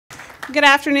Good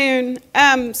afternoon.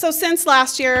 So since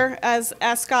last year, as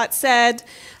Scott said,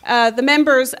 the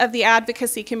members of the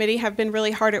Advocacy Committee have been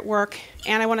really hard at work,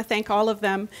 and I want to thank all of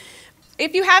them.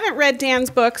 If you haven't read Dan's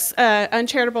books,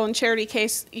 Uncharitable and Charity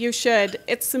Case, you should.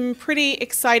 It's some pretty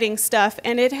exciting stuff,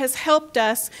 and it has helped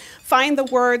us find the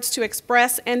words to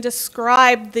express and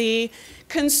describe the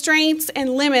constraints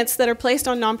and limits that are placed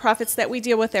on nonprofits that we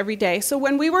deal with every day. So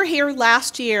when we were here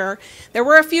last year, there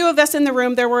were a few of us in the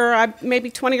room, there were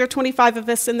maybe 20 or 25 of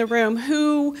us in the room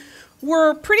who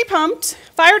were pretty pumped,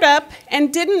 fired up,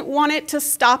 and didn't want it to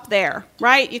stop there,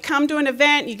 right? You come to an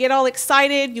event, you get all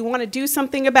excited, you want to do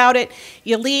something about it,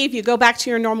 you leave, you go back to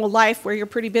your normal life where you're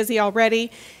pretty busy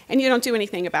already, and you don't do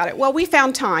anything about it. Well, we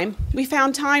found time. We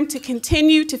found time to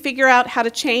continue to figure out how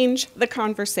to change the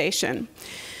conversation.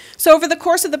 So over the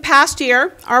course of the past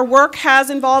year, our work has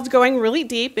involved going really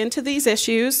deep into these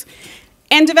issues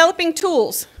and developing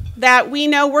tools that we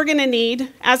know we're going to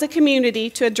need as a community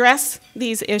to address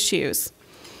these issues.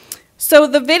 So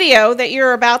the video that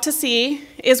you're about to see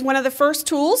is one of the first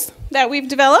tools that we've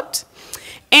developed,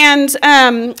 and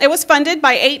it was funded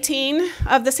by 18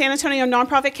 of the San Antonio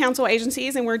Nonprofit Council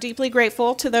agencies, and we're deeply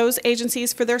grateful to those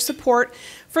agencies for their support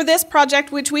for this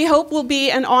project, which we hope will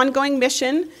be an ongoing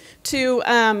mission to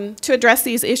address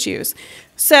these issues.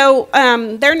 So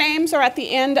their names are at the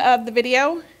end of the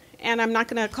video, and I'm not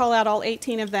going to call out all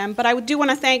 18 of them, but I do want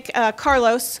to thank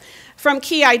Carlos from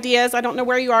Key Ideas. I don't know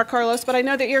where you are, Carlos, but I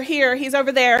know that you're here. He's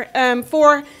over there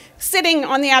for sitting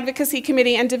on the Advocacy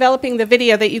Committee and developing the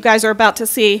video that you guys are about to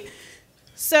see.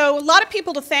 So a lot of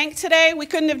people to thank today. We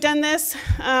couldn't have done this.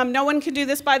 No one could do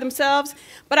this by themselves,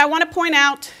 but I want to point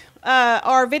out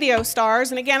our video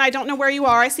stars, and again, I don't know where you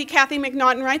are. I see Kathy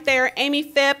McNaughton right there, Amy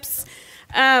Phipps,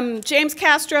 James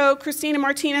Castro, Christina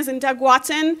Martinez, and Doug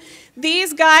Watson.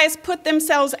 These guys put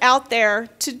themselves out there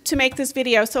to make this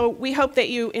video, so we hope that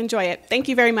you enjoy it. Thank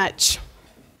you very much.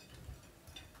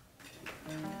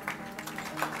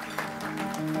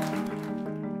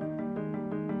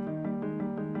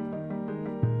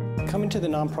 Coming to the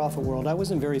nonprofit world, I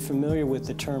wasn't very familiar with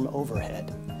the term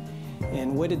overhead.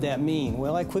 And what did that mean?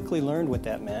 Well, I quickly learned what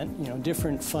that meant. You know,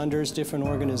 different funders, different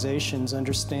organizations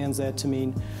understands that to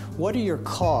mean, what are your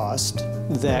costs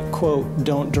that, quote,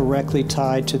 don't directly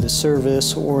tie to the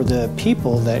service or the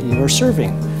people that you are serving?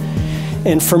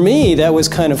 And for me, that was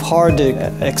kind of hard to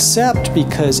accept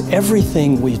because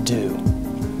everything we do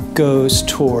goes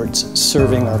towards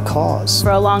serving our cause.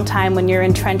 For a long time, when you're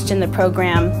entrenched in the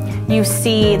program, you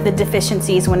see the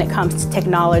deficiencies when it comes to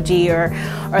technology or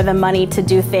the money to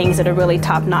do things at a really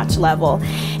top-notch level.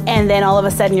 And then all of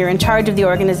a sudden you're in charge of the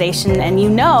organization and you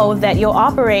know that you'll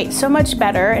operate so much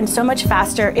better and so much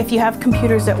faster if you have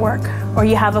computers at work or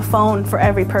you have a phone for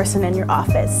every person in your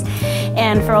office.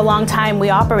 And for a long time we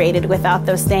operated without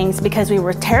those things because we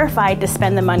were terrified to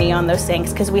spend the money on those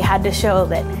things because we had to show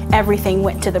that everything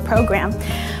went to the program.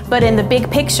 But in the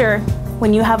big picture,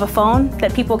 when you have a phone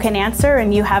that people can answer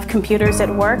and you have computers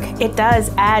at work, it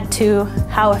does add to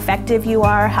how effective you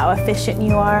are, how efficient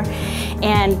you are,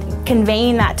 and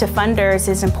conveying that to funders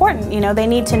is important. You know, they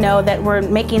need to know that we're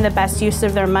making the best use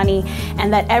of their money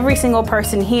and that every single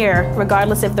person here,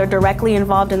 regardless if they're directly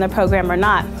involved in the program or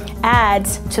not,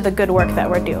 adds to the good work that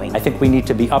we're doing. I think we need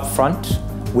to be upfront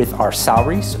with our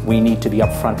salaries. We need to be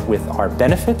upfront with our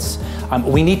benefits.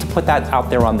 We need to put that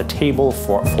out there on the table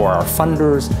for our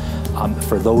funders,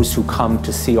 for those who come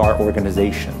to see our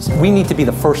organizations. We need to be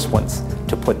the first ones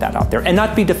to put that out there and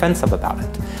not be defensive about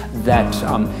it. That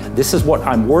this is what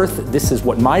I'm worth, this is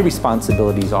what my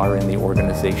responsibilities are in the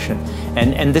organization,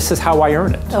 and this is how I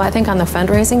earn it. So I think on the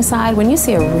fundraising side, when you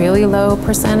see a really low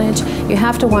percentage, you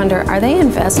have to wonder, are they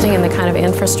investing in the kind of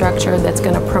infrastructure that's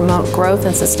going to promote growth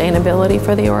and sustainability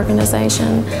for the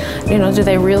organization? You know, do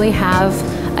they really have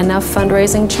enough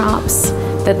fundraising chops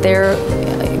that they're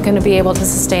going to be able to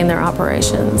sustain their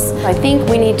operations? I think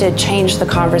we need to change the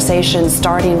conversation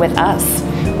starting with us.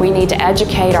 We need to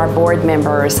educate our board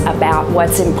members about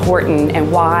what's important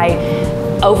and why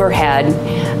overhead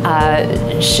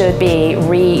should be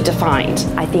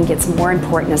redefined. I think it's more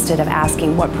important, instead of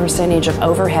asking what percentage of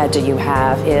overhead do you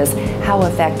have, is how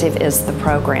effective is the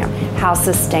program? How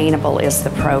sustainable is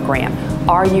the program?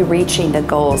 Are you reaching the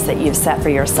goals that you've set for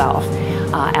yourself?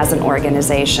 As an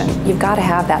organization, you've got to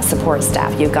have that support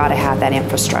staff, you've got to have that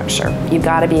infrastructure, you've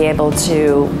got to be able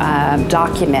to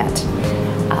document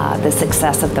the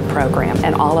success of the program,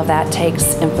 and all of that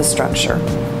takes infrastructure.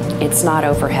 It's not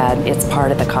overhead, it's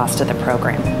part of the cost of the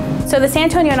program. So the San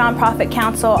Antonio Nonprofit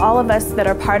Council, all of us that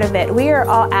are part of it, we are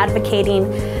all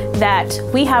advocating that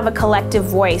we have a collective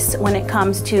voice when it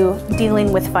comes to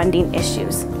dealing with funding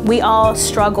issues. We all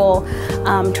struggle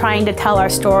trying to tell our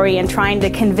story and trying to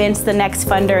convince the next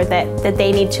funder that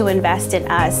they need to invest in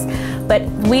us. But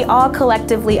we all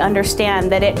collectively understand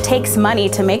that it takes money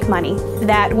to make money,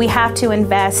 that we have to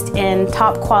invest in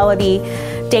top quality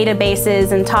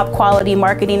databases and top quality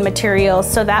marketing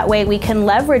materials so that way we can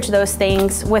leverage those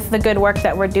things with the good work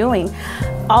that we're doing.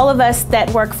 All of us that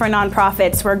work for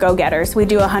nonprofits, we're go-getters. We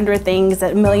do 100 things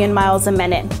at 1,000,000 miles a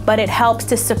minute, but it helps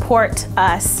to support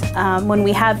us when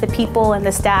we have the people and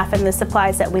the staff and the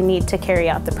supplies that we need to carry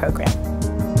out the program.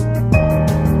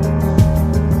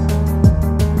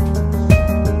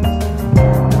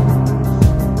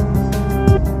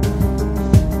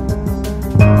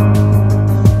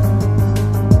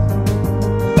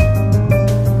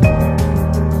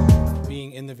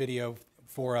 Video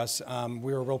for us.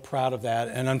 We were real proud of that,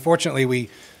 and unfortunately we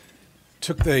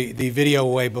took the video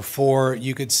away before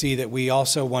you could see that we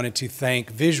also wanted to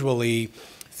thank visually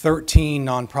 13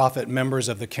 nonprofit members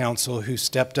of the council who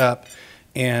stepped up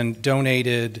and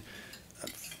donated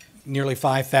nearly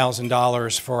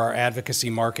 $5,000 for our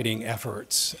advocacy marketing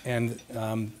efforts, and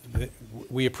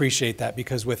we appreciate that,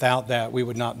 because without that we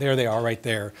would not, there they are right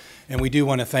there, and we do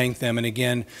want to thank them. And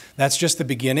again, that's just the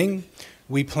beginning.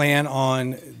 We plan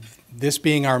on this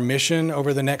being our mission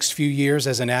over the next few years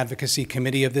as an advocacy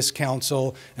committee of this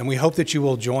council, and we hope that you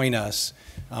will join us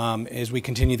as we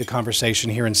continue the conversation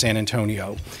here in San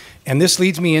Antonio. And this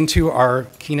leads me into our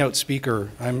keynote speaker.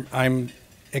 I'm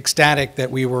ecstatic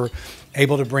that we were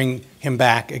able to bring him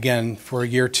back again for a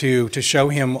year or two to show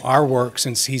him our work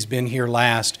since he's been here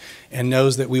last, and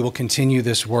knows that we will continue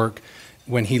this work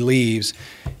when he leaves.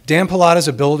 Dan Pallotta is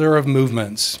a builder of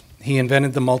movements. He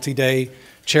invented the multi-day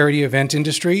charity event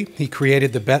industry. He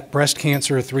created the breast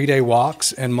cancer 3-day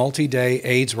walks and multi-day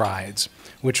AIDS rides,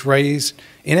 which raised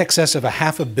in excess of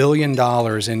 $500 million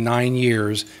in 9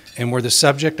 years and were the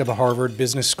subject of a Harvard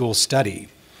Business School study.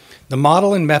 The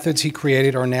model and methods he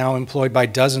created are now employed by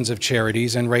dozens of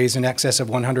charities and raise in excess of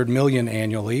 $100 million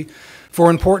annually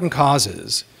for important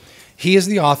causes. He is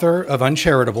the author of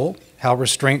Uncharitable: How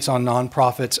Restraints on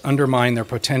Nonprofits Undermine Their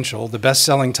Potential, the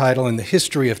best-selling title in the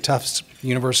history of Tufts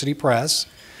University Press.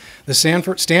 The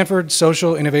Stanford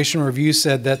Social Innovation Review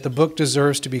said that the book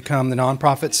deserves to become the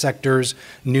nonprofit sector's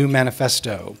new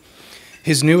manifesto.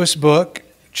 His newest book,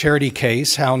 Charity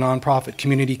Case: How Nonprofit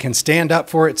Community Can Stand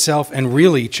Up for Itself and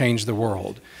Really Change the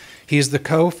World. He is the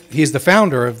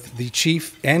founder of the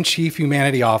Chief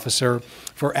Humanity Officer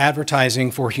for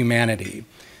Advertising for Humanity.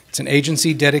 It's an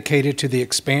agency dedicated to the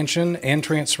expansion and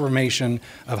transformation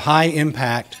of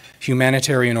high-impact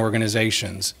humanitarian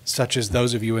organizations, such as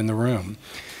those of you in the room.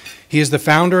 He is the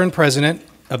founder and president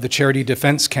of the Charity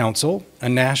Defense Council, a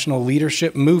national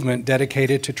leadership movement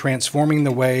dedicated to transforming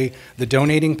the way the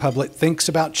donating public thinks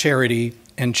about charity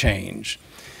and change.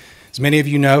 As many of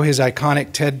you know, his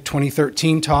iconic TED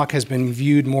 2013 talk has been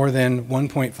viewed more than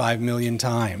 1.5 million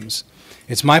times.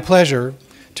 It's my pleasure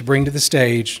to bring to the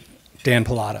stage Dan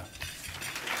Pallotta.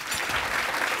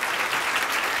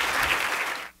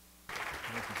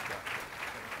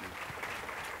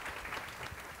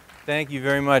 Thank you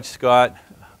very much, Scott.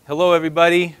 Hello,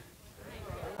 everybody.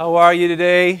 How are you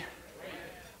today?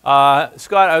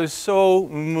 Scott, I was so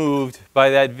moved by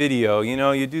that video. You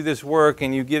know, you do this work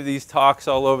and you give these talks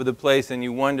all over the place and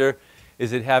you wonder,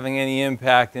 is it having any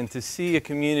impact? And to see a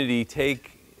community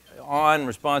take on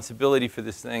responsibility for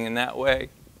this thing in that way,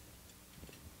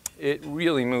 it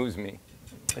really moves me.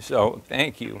 So,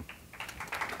 thank you.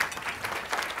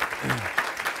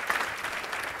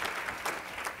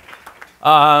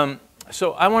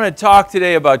 So I want to talk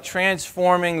today about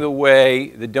transforming the way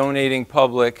the donating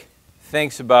public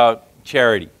thinks about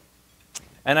charity.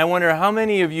 And I wonder how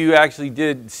many of you actually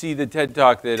did see the TED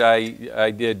Talk that I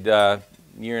did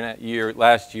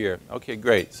last year. Okay,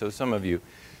 great. So some of you.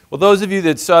 Well, those of you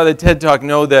that saw the TED Talk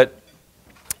know that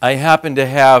I happen to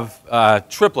have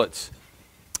triplets.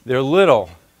 They're little.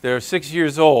 They're 6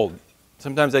 years old.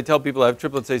 Sometimes I tell people I have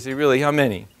triplets. They say, really, how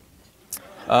many?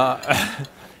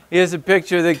 Here's a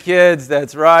picture of the kids.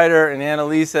 That's Ryder and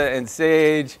Annalisa and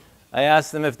Sage. I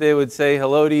asked them if they would say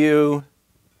hello to you.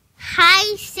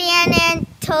 Hi, San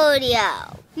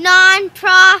Antonio.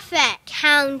 Nonprofit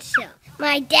Council.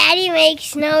 My daddy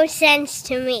makes no sense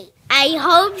to me. I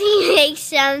hope he makes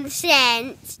some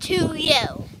sense to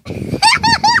you.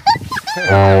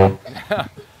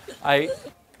 I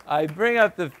bring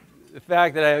up the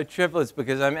fact that I have triplets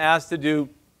because I'm asked to do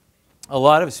a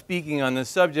lot of speaking on the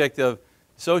subject of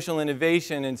social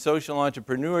innovation and social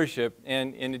entrepreneurship.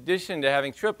 And in addition to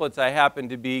having triplets, I happen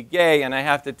to be gay, and I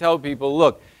have to tell people,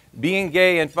 look, being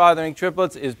gay and fathering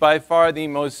triplets is by far the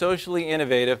most socially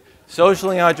innovative,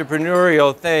 socially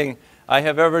entrepreneurial thing I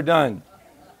have ever done.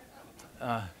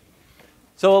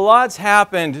 So a lot's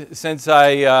happened since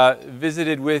I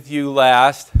visited with you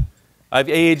last. I've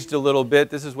aged a little bit.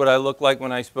 This is what I looked like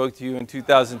when I spoke to you in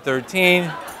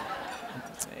 2013.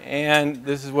 And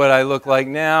this is what I look like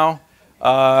now.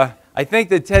 I think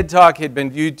the TED Talk had been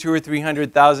viewed 200,000 or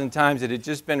 300,000 times. It had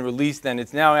just been released then.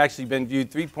 It's now actually been viewed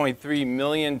 3.3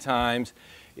 million times.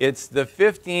 It's the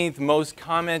 15th most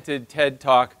commented TED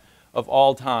Talk of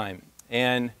all time.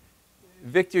 And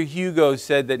Victor Hugo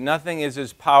said that nothing is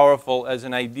as powerful as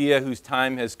an idea whose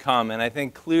time has come. And I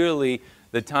think clearly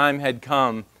the time had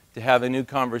come to have a new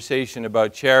conversation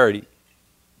about charity.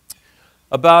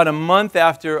 About a month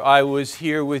after I was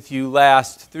here with you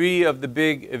last, 3 of the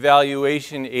big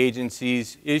evaluation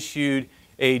agencies issued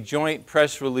a joint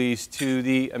press release to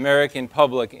the American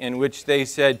public in which they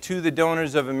said, to the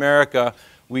donors of America,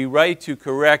 we write to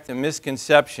correct a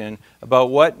misconception about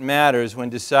what matters when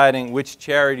deciding which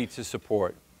charity to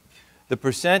support. The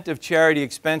percent of charity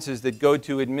expenses that go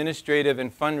to administrative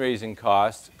and fundraising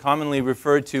costs, commonly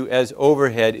referred to as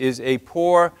overhead, is a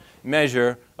poor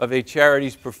measure of a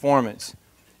charity's performance.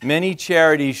 Many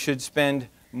charities should spend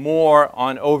more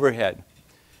on overhead.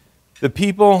 The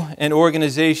people and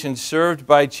organizations served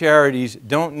by charities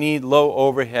don't need low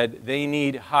overhead, they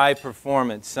need high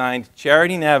performance. Signed,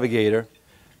 Charity Navigator,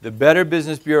 the Better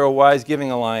Business Bureau Wise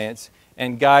Giving Alliance,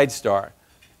 and GuideStar.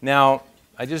 Now,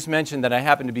 I just mentioned that I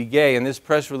happen to be gay, and this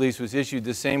press release was issued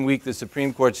the same week the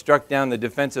Supreme Court struck down the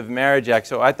Defense of Marriage Act,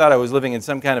 so I thought I was living in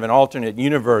some kind of an alternate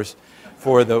universe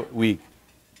for the week.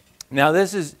 Now,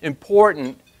 this is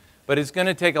important, but it's going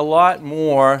to take a lot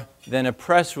more than a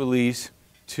press release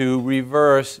to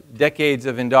reverse decades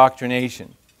of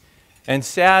indoctrination. And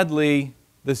sadly,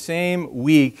 the same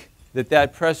week that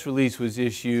that press release was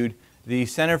issued, the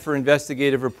Center for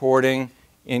Investigative Reporting,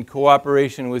 in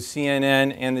cooperation with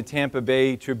CNN and the Tampa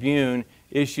Bay Tribune,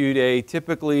 issued a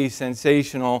typically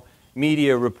sensational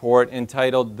media report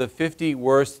entitled "The 50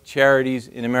 Worst Charities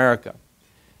in America."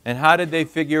 And how did they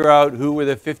figure out who were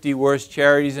the 50 worst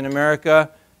charities in America?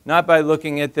 Not by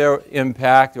looking at their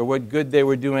impact or what good they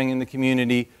were doing in the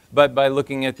community, but by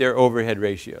looking at their overhead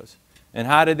ratios. And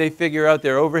how did they figure out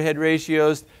their overhead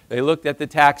ratios? They looked at the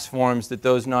tax forms that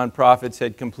those nonprofits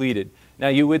had completed. Now,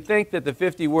 you would think that the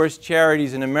 50 worst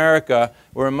charities in America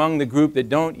were among the group that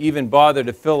don't even bother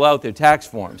to fill out their tax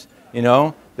forms,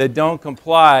 that don't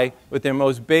comply with their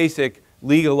most basic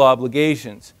legal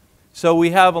obligations. So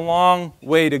we have a long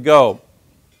way to go.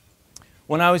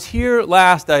 When I was here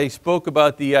last, I spoke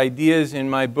about the ideas in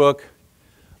my book,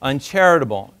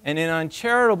 Uncharitable. And in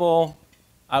Uncharitable,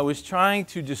 I was trying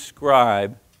to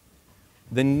describe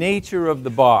the nature of the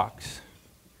box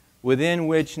within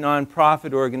which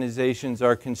nonprofit organizations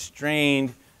are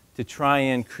constrained to try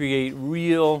and create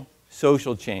real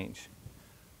social change.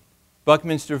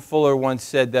 Buckminster Fuller once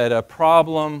said that a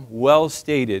problem well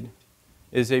stated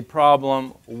is a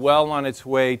problem well on its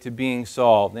way to being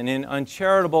solved. And in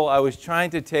Uncharitable, I was trying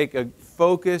to take a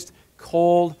focused,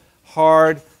 cold,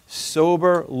 hard,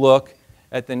 sober look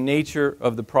at the nature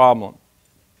of the problem.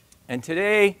 And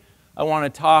today, I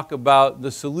want to talk about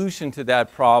the solution to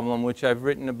that problem, which I've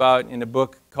written about in a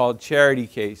book called Charity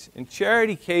Case. And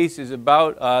Charity Case is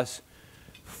about us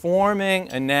forming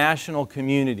a national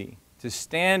community to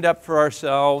stand up for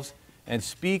ourselves and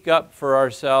speak up for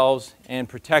ourselves and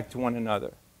protect one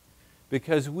another.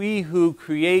 Because we who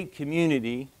create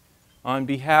community on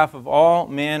behalf of all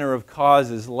manner of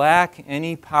causes lack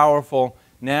any powerful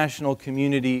national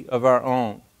community of our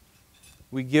own.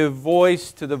 We give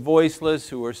voice to the voiceless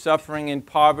who are suffering in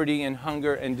poverty and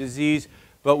hunger and disease,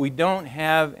 but we don't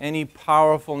have any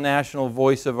powerful national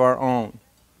voice of our own.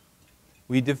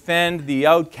 We defend the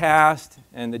outcast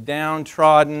and the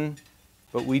downtrodden,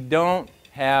 but we don't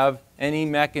have any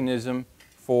mechanism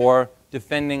for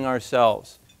defending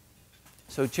ourselves.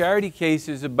 So Charity Case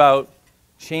is about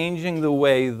changing the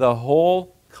way the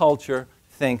whole culture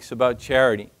thinks about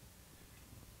charity.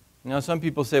 Now, some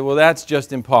people say, well, that's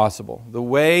just impossible. The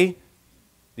way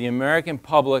the American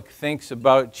public thinks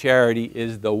about charity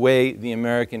is the way the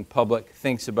American public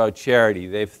thinks about charity.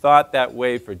 They've thought that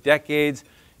way for decades,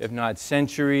 if not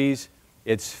centuries.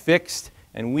 It's fixed,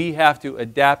 and we have to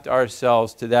adapt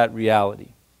ourselves to that reality.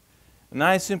 And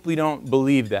I simply don't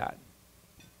believe that.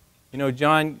 You know,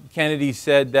 John Kennedy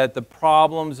said that the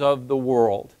problems of the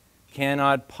world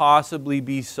cannot possibly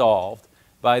be solved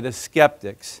by the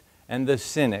skeptics and the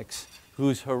cynics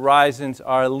whose horizons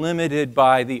are limited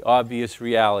by the obvious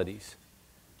realities.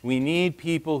 We need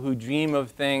people who dream of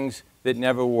things that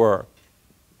never were.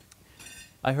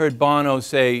 I heard Bono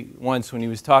say once when he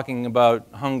was talking about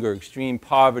hunger, extreme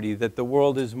poverty, that the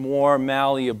world is more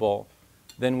malleable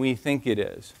than we think it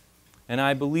is. And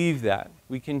I believe that.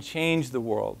 We can change the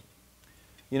world.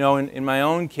 You know, in my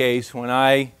own case, when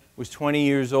I was 20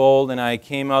 years old and I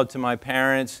came out to my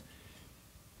parents,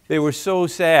 they were so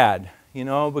sad, you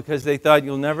know, because they thought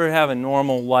you'll never have a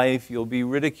normal life, you'll be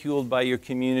ridiculed by your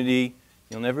community,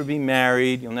 you'll never be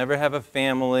married, you'll never have a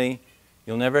family,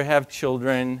 you'll never have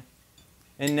children.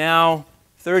 And now,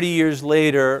 30 years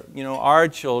later, you know, our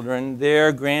children,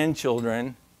 their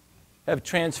grandchildren, have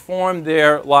transformed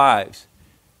their lives.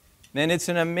 And it's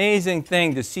an amazing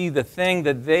thing to see the thing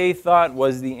that they thought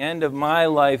was the end of my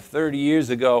life 30 years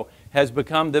ago has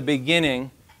become the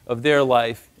beginning of their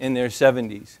life in their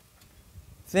 70s.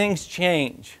 Things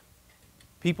change.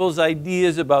 People's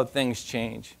ideas about things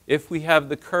change if we have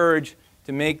the courage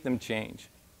to make them change.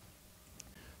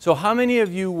 So how many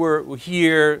of you were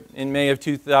here in May of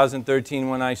 2013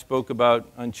 when I spoke about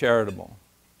uncharitable?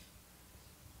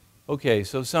 Okay,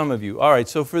 so some of you. All right,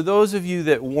 so for those of you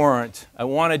that weren't, I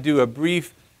want to do a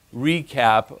brief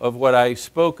recap of what I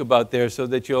spoke about there so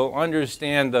that you'll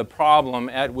understand the problem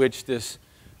at which this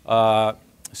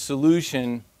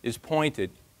solution is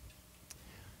pointed.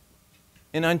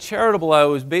 In uncharitable, I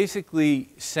was basically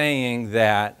saying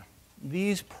that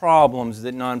these problems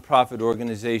that nonprofit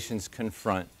organizations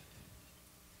confront,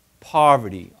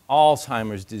 poverty,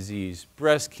 Alzheimer's disease,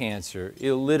 breast cancer,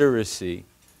 illiteracy,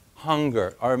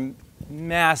 hunger, are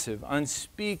massive,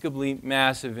 unspeakably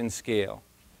massive in scale.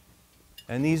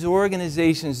 And these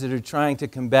organizations that are trying to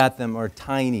combat them are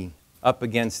tiny up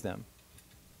against them.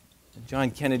 John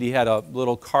Kennedy had a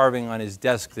little carving on his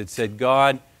desk that said,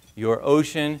 "God, your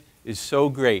ocean is so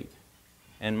great,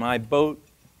 and my boat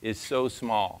is so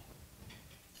small."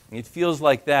 It feels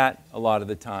like that a lot of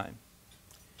the time.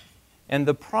 And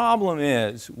the problem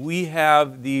is we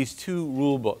have these two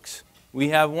rule books. We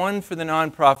have one for the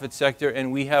nonprofit sector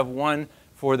and we have one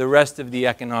for the rest of the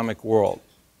economic world.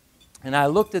 And I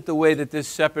looked at the way that this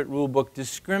separate rule book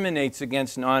discriminates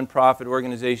against nonprofit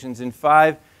organizations in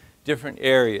 5 different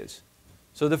areas.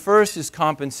 So the first is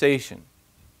compensation.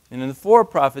 And in the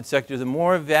for-profit sector, the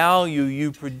more value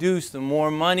you produce, the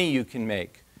more money you can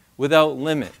make without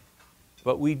limit.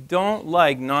 But we don't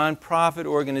like nonprofit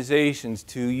organizations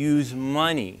to use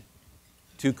money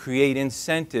to create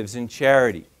incentives in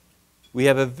charity. We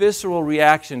have a visceral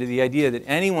reaction to the idea that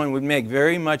anyone would make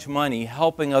very much money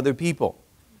helping other people.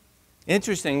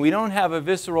 Interesting, we don't have a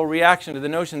visceral reaction to the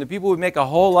notion that people would make a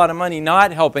whole lot of money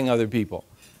not helping other people.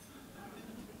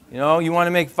 You know, you want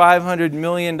to make $500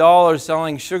 million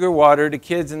selling sugar water to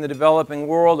kids in the developing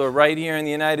world or right here in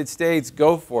the United States,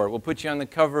 go for it. We'll put you on the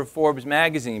cover of Forbes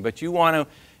magazine. But you want to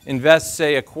invest,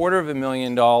 say,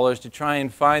 $250,000 to try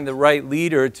and find the right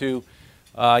leader to,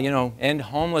 end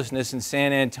homelessness in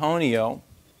San Antonio.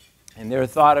 And they're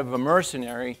thought of a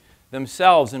mercenary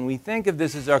themselves. And we think of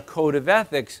this as our code of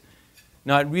ethics,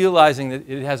 not realizing that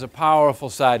it has a powerful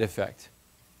side effect,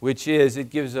 which is it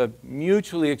gives a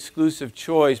mutually exclusive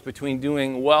choice between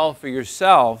doing well for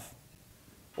yourself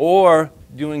or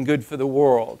doing good for the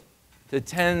world. To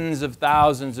tens of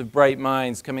thousands of bright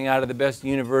minds coming out of the best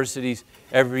universities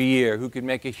every year who could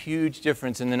make a huge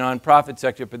difference in the nonprofit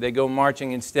sector, but they go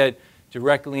marching instead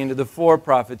directly into the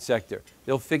for-profit sector.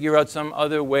 They'll figure out some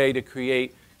other way to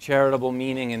create charitable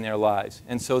meaning in their lives,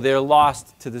 and so they're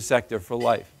lost to the sector for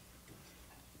life.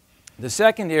 The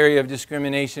second area of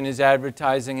discrimination is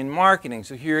advertising and marketing.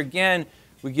 So here again,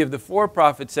 we give the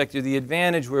for-profit sector the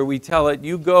advantage where we tell it,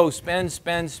 you go spend,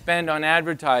 spend, spend on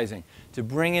advertising to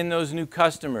bring in those new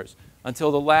customers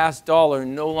until the last dollar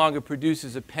no longer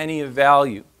produces a penny of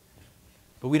value.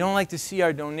 But we don't like to see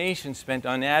our donations spent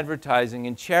on advertising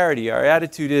and charity. Our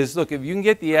attitude is, look, if you can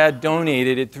get the ad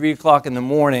donated at 3 o'clock in the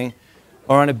morning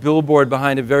or on a billboard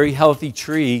behind a very healthy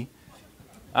tree,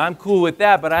 I'm cool with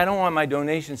that, but I don't want my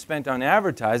donation spent on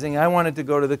advertising. I want it to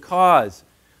go to the cause,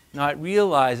 not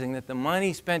realizing that the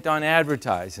money spent on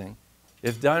advertising,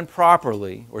 if done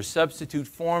properly, or substitute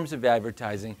forms of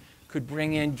advertising, could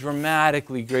bring in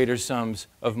dramatically greater sums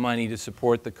of money to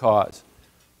support the cause.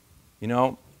 You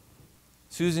know,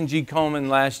 Susan G. Komen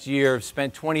last year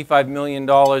spent $25 million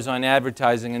on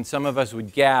advertising, and some of us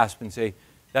would gasp and say,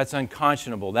 that's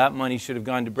unconscionable. That money should have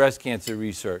gone to breast cancer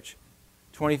research.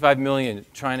 $25 million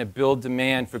trying to build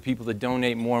demand for people to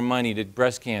donate more money to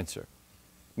breast cancer.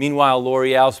 Meanwhile,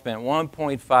 L'Oreal spent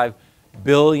 $1.5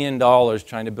 billion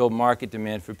trying to build market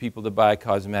demand for people to buy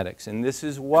cosmetics. And this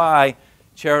is why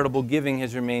charitable giving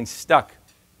has remained stuck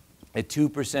at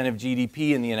 2% of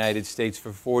GDP in the United States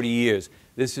for 40 years.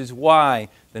 This is why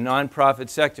the nonprofit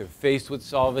sector, faced with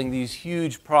solving these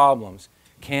huge problems,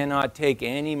 cannot take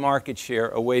any market share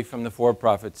away from the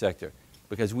for-profit sector,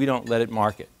 because we don't let it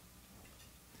market.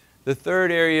 The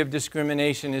third area of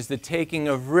discrimination is the taking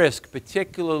of risk,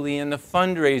 particularly in the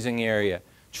fundraising area,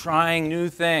 trying new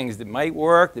things that might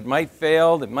work, that might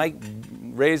fail, that might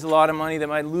raise a lot of money, that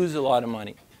might lose a lot of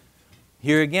money.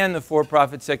 Here again, the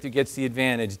for-profit sector gets the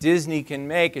advantage. Disney can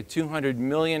make a $200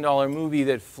 million movie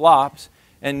that flops,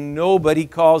 and nobody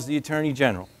calls the Attorney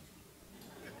General.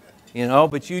 You know,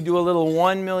 but you do a little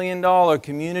 $1 million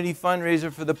community fundraiser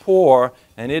for the poor,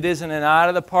 and it isn't an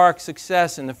out-of-the-park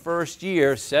success in the first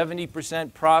year,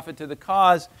 70% profit to the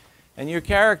cause, and your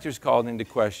character's called into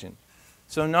question.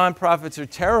 So nonprofits are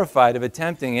terrified of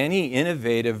attempting any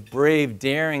innovative, brave,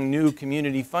 daring new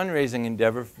community fundraising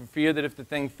endeavor for fear that if the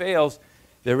thing fails,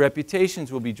 their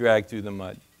reputations will be dragged through the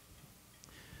mud.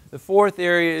 The fourth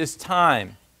area is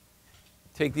time.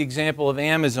 Take the example of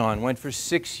Amazon. Went for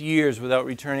 6 years without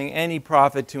returning any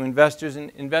profit to investors, and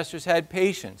investors had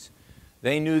patience.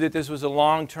 They knew that this was a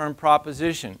long-term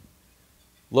proposition.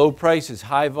 Low prices,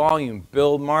 high volume,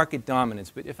 build market dominance.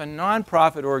 But if a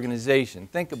nonprofit organization,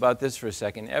 think about this for a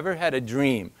second, ever had a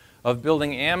dream of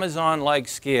building Amazon-like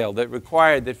scale that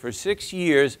required that for 6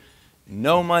 years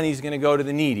no money's going to go to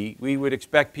the needy, we would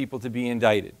expect people to be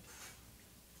indicted.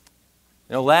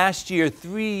 Now, last year,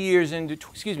 20 years into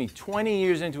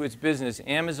its business,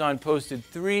 Amazon posted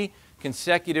 3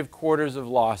 consecutive quarters of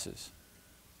losses.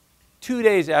 2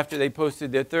 days after they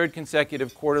posted their 3rd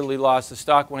consecutive quarterly loss, the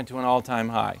stock went to an all-time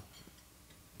high.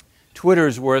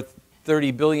 Twitter's worth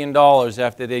 $30 billion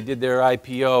after they did their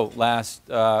IPO last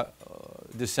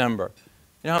December.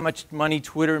 You know how much money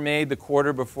Twitter made the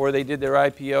quarter before they did their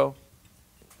IPO?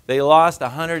 They lost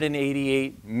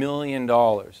 $188 million.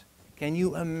 Can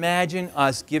you imagine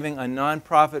us giving a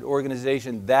nonprofit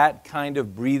organization that kind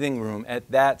of breathing room at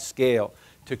that scale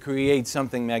to create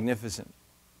something magnificent?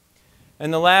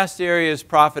 And the last area is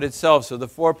profit itself. So the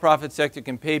for-profit sector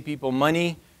can pay people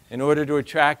money in order to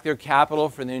attract their capital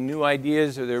for their new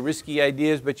ideas or their risky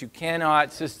ideas, but you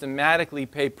cannot systematically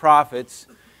pay profits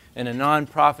in a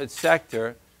nonprofit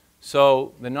sector.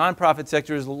 So the nonprofit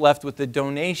sector is left with the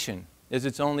donation as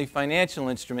its only financial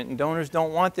instrument, and donors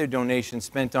don't want their donations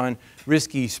spent on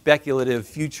risky, speculative,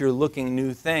 future-looking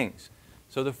new things.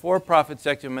 So the for-profit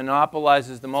sector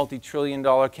monopolizes the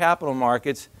multi-trillion-dollar capital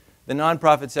markets. The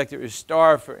nonprofit sector is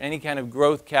starved for any kind of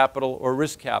growth capital or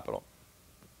risk capital.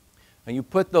 And you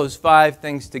put those 5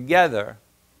 things together,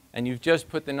 and you've just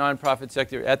put the nonprofit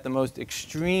sector at the most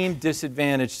extreme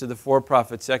disadvantage to the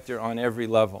for-profit sector on every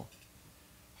level.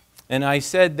 And I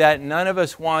said that none of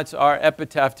us wants our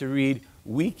epitaph to read,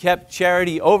 "We kept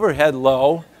charity overhead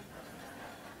low."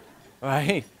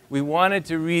 Right? We wanted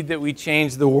to read that we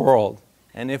changed the world.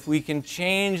 And if we can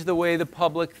change the way the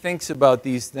public thinks about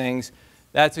these things,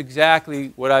 that's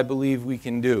exactly what I believe we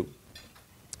can do.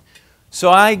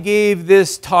 So I gave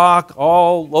this talk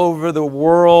all over the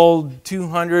world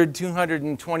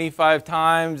 225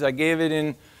 times. I gave it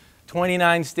in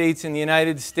 29 states in the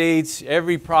United States,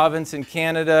 every province in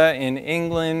Canada, in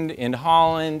England, in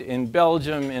Holland, in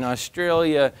Belgium, in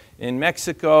Australia, in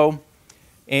Mexico,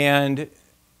 and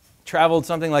traveled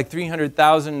something like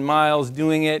 300,000 miles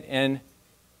doing it. And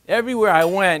everywhere I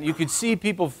went, you could see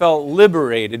people felt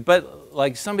liberated, but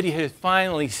like somebody had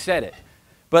finally said it.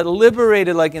 But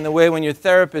liberated like in the way when your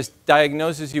therapist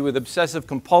diagnoses you with obsessive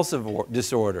compulsive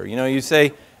disorder. You know, you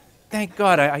say, thank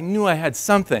God, I knew I had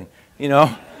something, you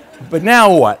know. But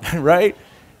now what, right?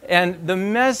 And the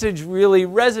message really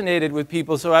resonated with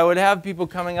people, so I would have people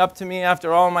coming up to me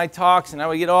after all my talks, and I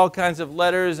would get all kinds of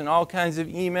letters and all kinds of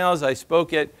emails. I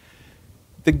spoke at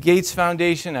the Gates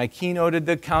Foundation. I keynoted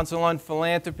the Council on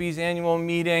Philanthropy's annual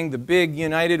meeting, the big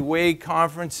United Way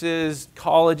conferences,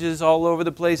 colleges all over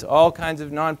the place, all kinds of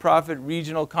nonprofit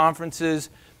regional conferences.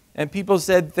 And people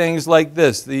said things like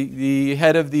this. The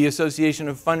head of the Association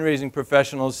of Fundraising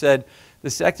Professionals said, "The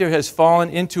sector has fallen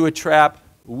into a trap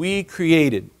we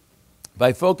created.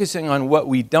 By focusing on what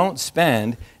we don't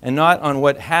spend and not on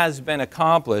what has been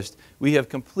accomplished, we have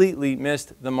completely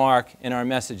missed the mark in our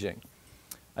messaging."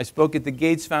 I spoke at the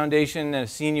Gates Foundation, and a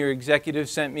senior executive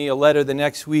sent me a letter the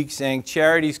next week saying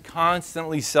charities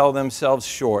constantly sell themselves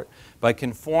short by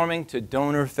conforming to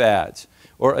donor fads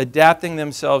or adapting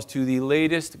themselves to the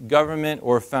latest government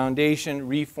or foundation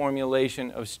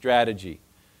reformulation of strategy.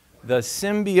 The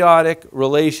symbiotic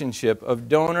relationship of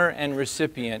donor and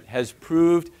recipient has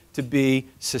proved to be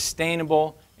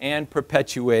sustainable and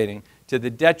perpetuating to the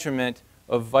detriment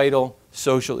of vital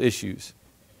social issues.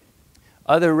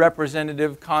 Other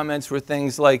representative comments were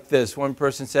things like this. One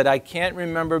person said, "I can't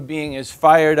remember being as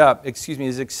fired up,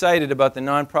 as excited about the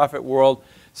nonprofit world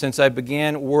since I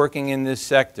began working in this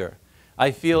sector.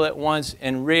 I feel at once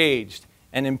enraged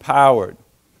and empowered."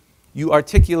 You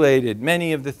articulated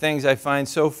many of the things I find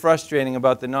so frustrating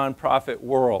about the nonprofit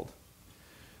world.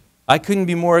 I couldn't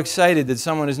be more excited that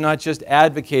someone is not just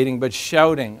advocating but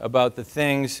shouting about the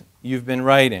things you've been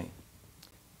writing.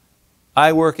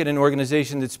 I work at an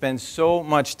organization that spends so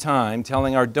much time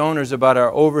telling our donors about our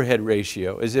overhead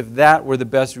ratio as if that were the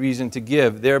best reason to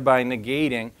give, thereby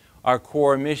negating our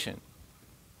core mission.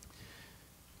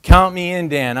 Count me in,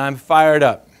 Dan. I'm fired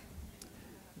up.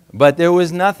 But there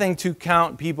was nothing to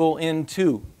count people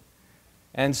into.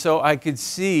 And so I could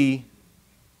see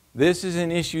this is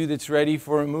an issue that's ready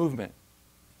for a movement.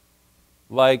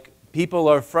 Like, people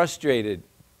are frustrated.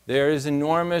 There is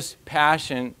enormous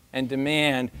passion and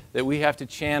demand that we have to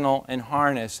channel and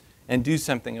harness and do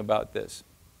something about this.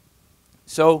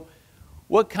 So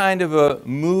what kind of a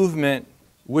movement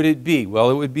would it be?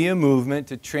 Well, it would be a movement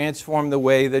to transform the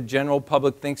way the general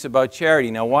public thinks about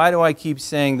charity. Now, why do I keep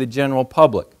saying the general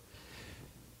public?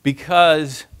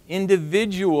 Because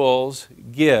individuals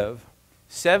give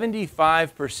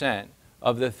 75%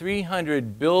 of the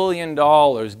 $300 billion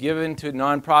given to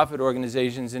nonprofit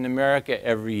organizations in America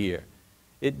every year.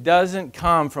 It doesn't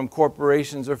come from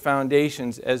corporations or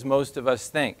foundations as most of us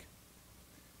think.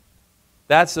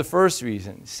 That's the first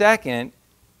reason. Second,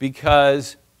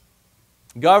 because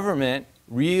government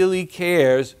really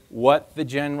cares what the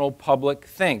general public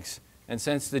thinks. And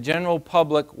since the general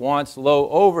public wants low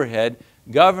overhead,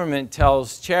 government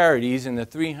tells charities in the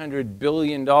 $300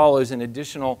 billion in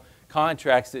additional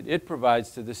contracts that it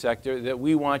provides to the sector that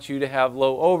we want you to have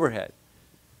low overhead.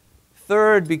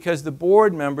 Third, because the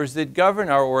board members that govern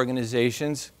our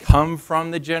organizations come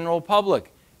from the general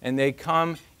public, and they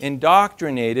come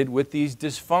indoctrinated with these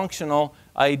dysfunctional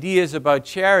ideas about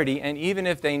charity, and even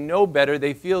if they know better,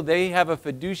 they feel they have a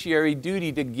fiduciary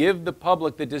duty to give the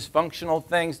public the dysfunctional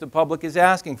things the public is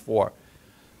asking for.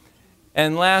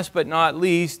 And last but not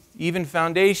least, even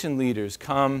foundation leaders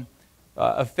come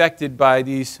affected by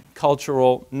these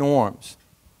cultural norms.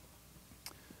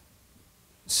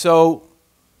 So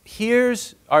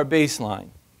here's our baseline.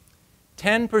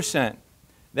 10%.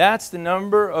 That's the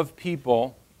number of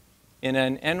people in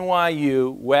an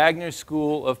NYU Wagner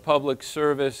School of Public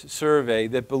Service survey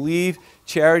that believe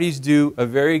charities do a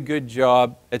very good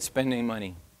job at spending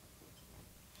money.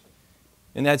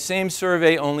 In that same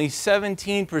survey, only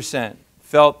 17%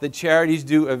 felt that charities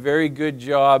do a very good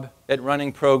job at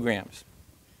running programs.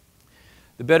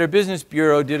 The Better Business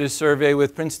Bureau did a survey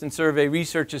with Princeton Survey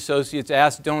Research Associates,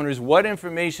 asked donors, what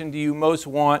information do you most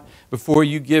want before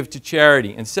you give to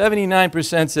charity? And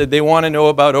 79% said they want to know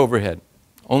about overhead.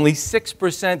 Only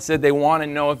 6% said they want to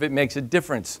know if it makes a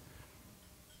difference.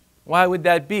 Why would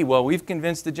that be? Well, we've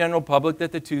convinced the general public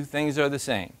that the two things are the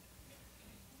same.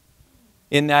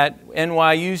 In that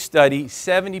NYU study,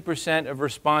 70% of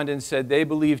respondents said they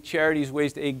believe charities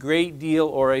waste a great deal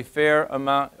or a fair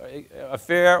amount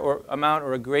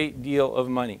or a great deal of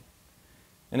money.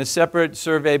 In a separate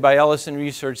survey by Ellison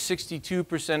Research,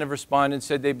 62% of respondents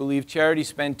said they believe charities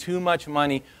spend too much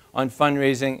money on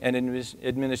fundraising and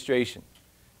administration.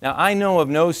 Now, I know of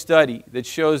no study that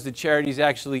shows that charities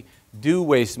actually do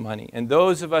waste money, and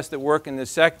those of us that work in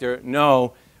this sector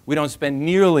know we don't spend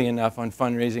nearly enough on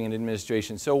fundraising and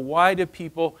administration. So why do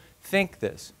people think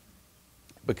this?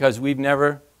 Because we've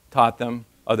never taught them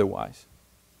otherwise.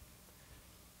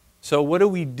 So what do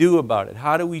we do about it?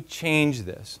 How do we change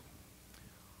this?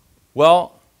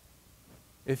 Well,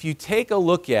 if you take a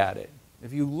look at it,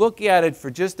 if you look at it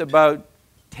for just about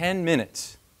 10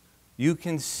 minutes, you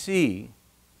can see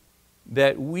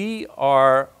that we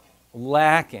are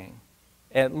lacking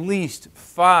at least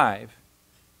 5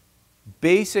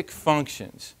 basic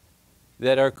functions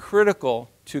that are critical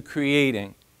to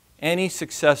creating any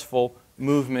successful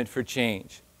movement for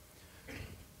change.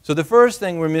 So the first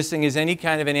thing we're missing is any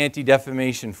kind of an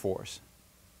anti-defamation force.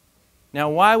 Now,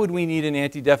 why would we need an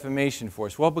anti-defamation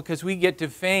force? Well, because we get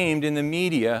defamed in the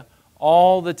media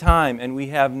all the time, and we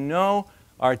have no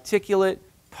articulate,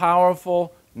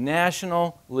 powerful,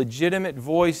 national, legitimate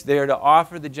voice there to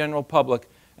offer the general public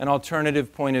an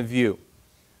alternative point of view.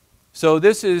 So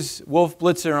this is Wolf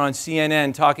Blitzer on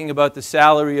CNN talking about the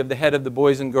salary of the head of the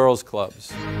Boys and Girls Clubs.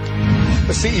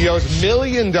 The CEO's $1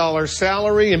 million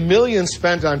salary and millions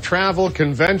spent on travel,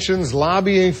 conventions,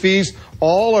 lobbying fees,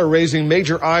 all are raising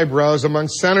major eyebrows among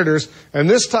senators. And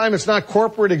this time it's not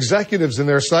corporate executives in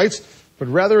their sights, but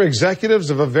rather executives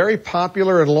of a very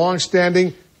popular and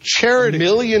long-standing charity. $1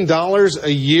 million a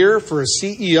year for a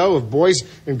CEO of Boys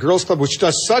and Girls Club, which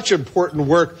does such important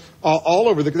work all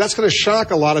over. That's going to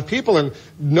shock a lot of people, and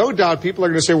no doubt people are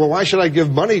going to say, well, why should I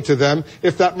give money to them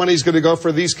if that money is going to go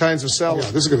for these kinds of salaries?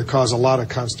 Yeah, this is going to cause a lot of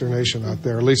consternation out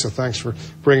there. Lisa, thanks for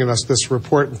bringing us this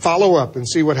report, and follow up and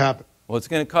see what happens. Well, it's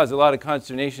going to cause a lot of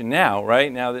consternation now,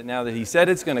 right? Now that he said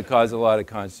it's going to cause a lot of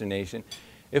consternation.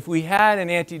 If we had an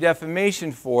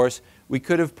anti-defamation force, we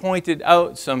could have pointed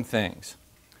out some things,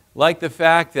 like the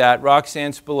fact that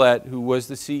Roxanne Spillett, who was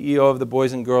the CEO of the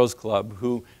Boys and Girls Club,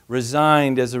 who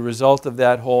resigned as a result of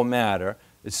that whole matter,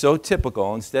 is so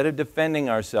typical. Instead of defending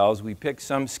ourselves, we pick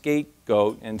some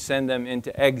scapegoat and send them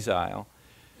into exile.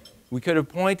 We could have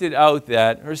pointed out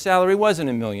that her salary wasn't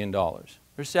 $1 million.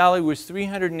 Her salary was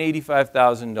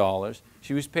 $385,000.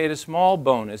 She was paid a small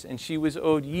bonus, and she was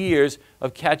owed years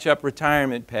of catch-up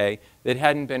retirement pay that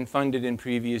hadn't been funded in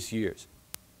previous years.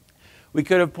 We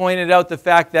could have pointed out the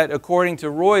fact that, according to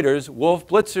Reuters, Wolf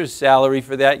Blitzer's salary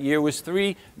for that year was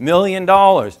 $3 million,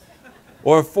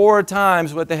 or 4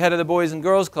 times what the head of the Boys and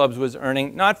Girls Clubs was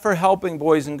earning, not for helping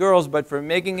boys and girls, but for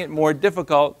making it more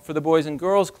difficult for the Boys and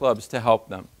Girls Clubs to help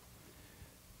them.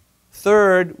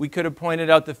 Third, we could have pointed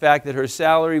out the fact that her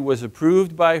salary was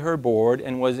approved by her board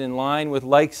and was in line with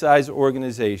like-sized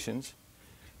organizations.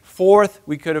 Fourth,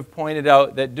 we could have pointed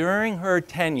out that during her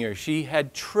tenure, she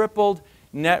had tripled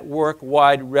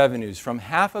network-wide revenues from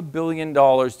 $500 million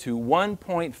to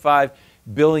 $1.5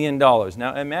 billion.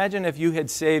 Now imagine if you had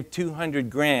saved 200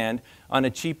 grand on a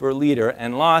cheaper leader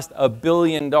and lost $1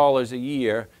 billion a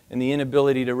year in the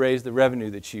inability to raise the revenue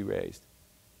that she raised.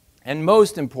 And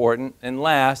most important, and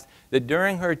last, that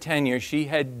during her tenure she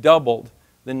had doubled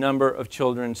the number of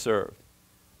children served.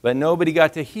 But nobody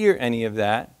got to hear any of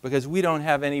that because we don't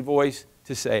have any voice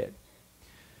to say it.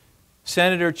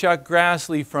 Senator Chuck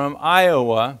Grassley from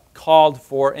Iowa called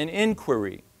for an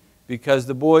inquiry because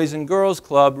the Boys and Girls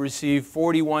Club received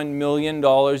 $41 million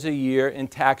a year in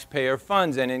taxpayer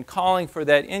funds. And in calling for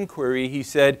that inquiry, he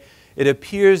said, it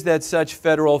appears that such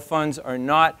federal funds are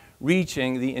not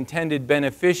reaching the intended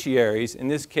beneficiaries, in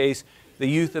this case, the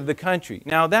youth of the country.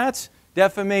 Now that's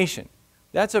defamation.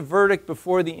 That's a verdict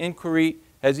before the inquiry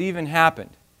has even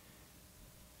happened.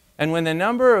 And when the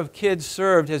number of kids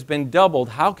served has been doubled,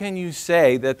 how can you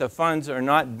say that the funds are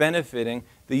not benefiting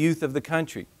the youth of the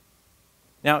country?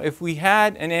 Now, if we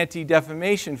had an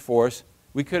anti-defamation force,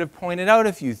 we could have pointed out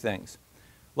a few things,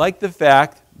 like the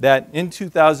fact that in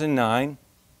 2009,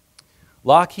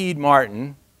 Lockheed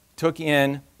Martin took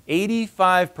in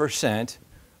 85%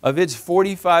 of its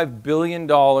 $45 billion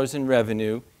in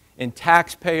revenue in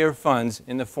taxpayer funds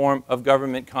in the form of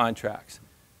government contracts.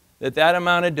 That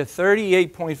amounted to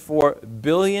 $38.4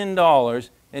 billion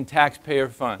in taxpayer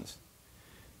funds.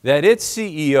 That its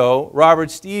CEO,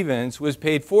 Robert Stevens, was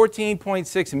paid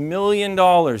 $14.6 million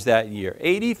that year,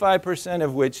 85%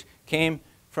 of which came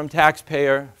from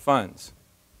taxpayer funds.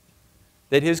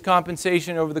 That his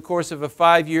compensation over the course of a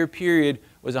 5-year period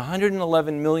was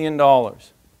 $111 million.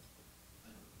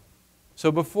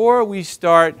 So before we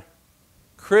start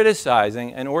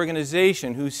criticizing an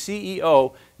organization whose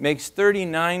CEO makes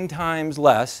 39 times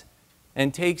less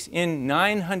and takes in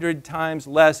 900 times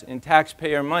less in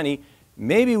taxpayer money,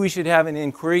 maybe we should have an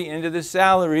inquiry into the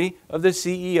salary of the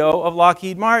CEO of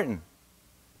Lockheed Martin.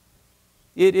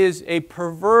 It is a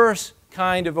perverse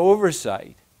kind of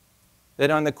oversight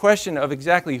that on the question of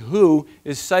exactly who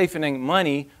is siphoning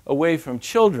money away from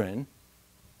children,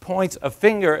 points a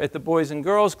finger at the Boys and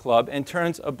Girls Club and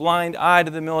turns a blind eye to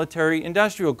the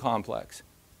military-industrial complex.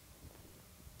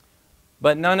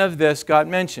 But none of this got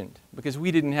mentioned because we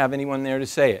didn't have anyone there to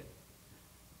say it.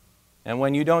 And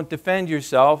when you don't defend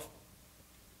yourself,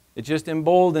 it just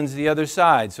emboldens the other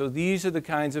side. So these are the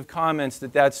kinds of comments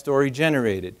that that story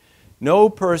generated. No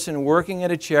person working at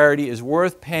a charity is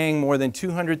worth paying more than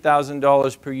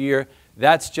 $200,000 per year.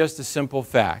 That's just a simple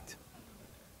fact.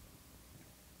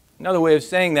 Another way of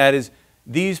saying that is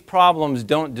these problems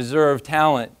don't deserve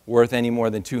talent worth any more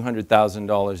than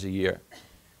 $200,000 a year.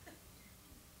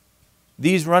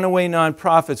 These runaway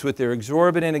nonprofits with their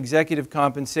exorbitant executive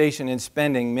compensation and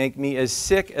spending make me as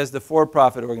sick as the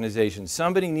for-profit organizations.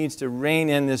 Somebody needs to rein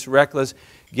in this reckless,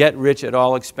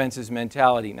 get-rich-at-all-expenses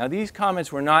mentality. Now, these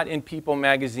comments were not in People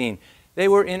magazine. They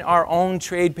were in our own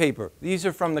trade paper. These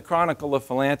are from the Chronicle of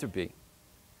Philanthropy.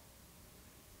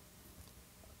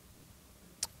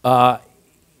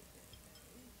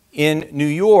 In New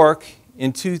York,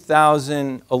 in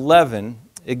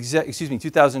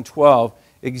 2012,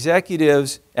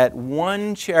 executives at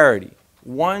one charity,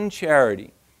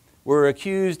 were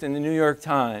accused in the New York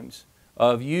Times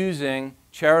of using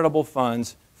charitable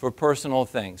funds for personal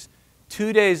things.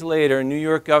 2 days later, New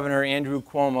York Governor Andrew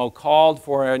Cuomo called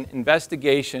for an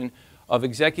investigation of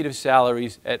executive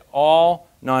salaries at all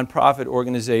nonprofit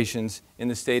organizations in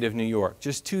the state of New York,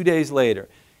 just 2 days later.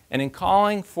 And in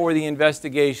calling for the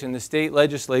investigation, the state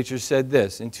legislature said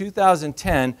this: in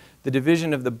 2010, the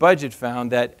Division of the Budget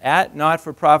found that at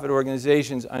not-for-profit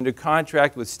organizations under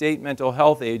contract with state mental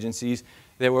health agencies,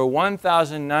 there were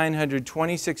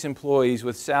 1,926 employees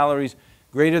with salaries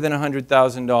greater than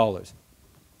 $100,000.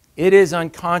 It is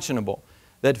unconscionable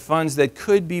that funds that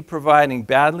could be providing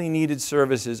badly needed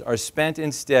services are spent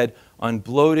instead on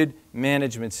bloated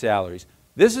management salaries.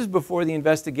 This is before the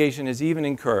investigation has even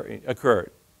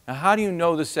occurred. Now, how do you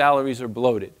know the salaries are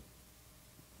bloated?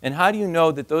 And how do you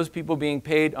know that those people being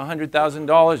paid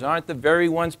 $100,000 aren't the very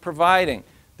ones providing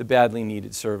the badly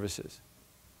needed services?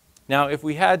 Now, if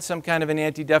we had some kind of an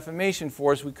anti-defamation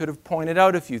force, we could have pointed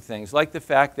out a few things, like the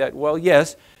fact that, well,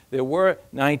 yes, there were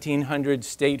 1,900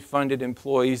 state-funded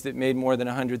employees that made more than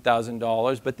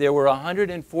 $100,000, but there were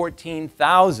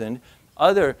 114,000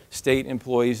 other state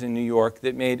employees in New York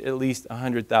that made at least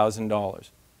 $100,000.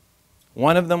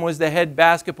 One of them was the head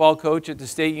basketball coach at the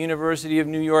State University of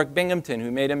New York, Binghamton,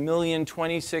 who made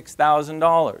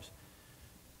 $1,026,000.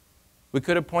 We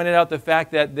could have pointed out the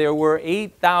fact that there were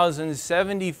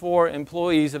 8,074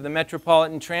 employees of the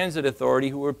Metropolitan Transit Authority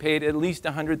who were paid at least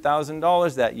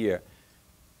 $100,000 that year.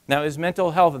 Now, is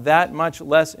mental health that much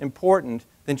less important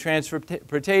than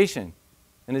transportation?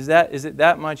 And is it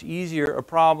that much easier a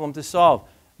problem to solve?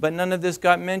 But none of this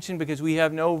got mentioned because we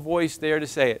have no voice there to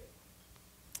say it.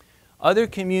 Other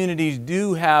communities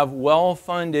do have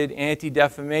well-funded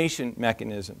anti-defamation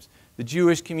mechanisms. The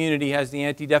Jewish community has the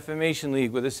Anti-Defamation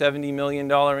League with a $70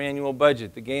 million annual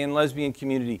budget. The gay and lesbian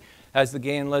community has the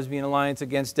Gay and Lesbian Alliance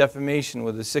Against Defamation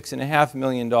with a $6.5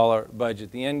 million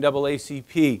budget. The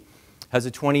NAACP has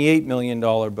a $28 million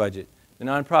budget. The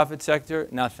nonprofit sector,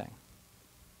 nothing.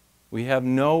 We have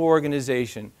no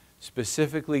organization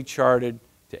specifically chartered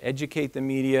to educate the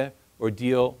media or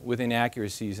deal with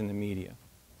inaccuracies in the media.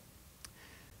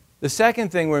 The second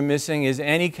thing we're missing is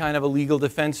any kind of a legal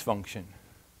defense function.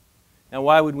 Now,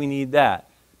 why would we need that?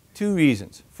 Two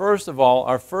reasons. First of all,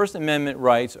 our First Amendment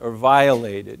rights are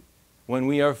violated when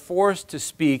we are forced to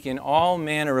speak in all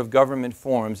manner of government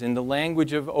forms in the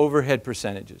language of overhead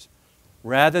percentages,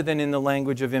 rather than in the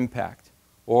language of impact,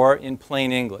 or in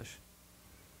plain English.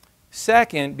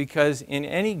 Second, because in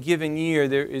any given year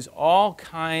there is all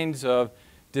kinds of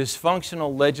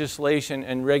dysfunctional legislation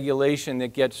and regulation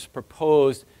that gets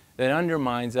proposed that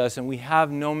undermines us, and we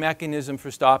have no mechanism for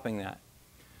stopping that.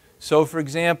 So, for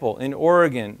example, in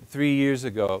Oregon 3 years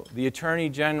ago, the Attorney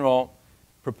General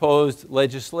proposed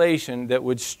legislation that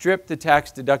would strip the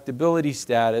tax deductibility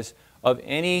status of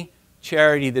any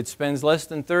charity that spends less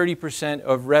than 30%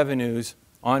 of revenues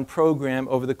on program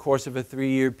over the course of a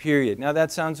 3-year period. Now,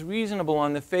 that sounds reasonable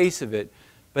on the face of it,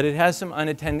 but it has some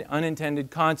unintended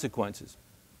consequences.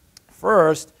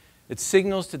 First, it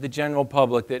signals to the general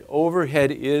public that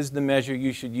overhead is the measure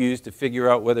you should use to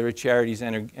figure out whether a charity is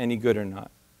any good or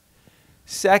not.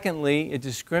 Secondly, it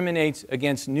discriminates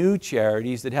against new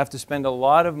charities that have to spend a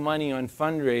lot of money on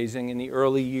fundraising in the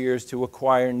early years to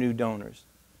acquire new donors.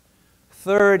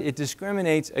 Third, it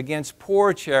discriminates against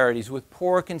poor charities with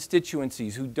poor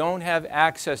constituencies who don't have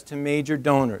access to major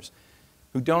donors,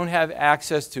 who don't have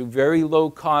access to very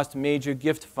low-cost major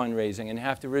gift fundraising and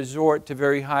have to resort to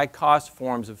very high-cost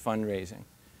forms of fundraising.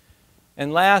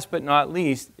 And last but not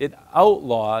least, it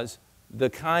outlaws the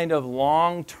kind of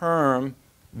long-term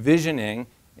visioning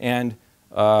and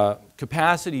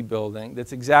capacity building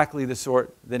that's exactly the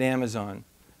sort that Amazon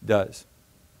does.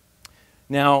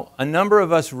 Now, a number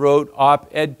of us wrote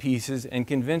op-ed pieces and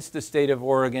convinced the state of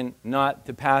Oregon not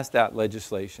to pass that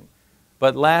legislation.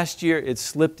 But last year, it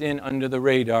slipped in under the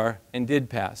radar and did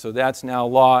pass. So that's now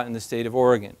law in the state of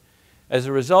Oregon. As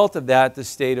a result of that, the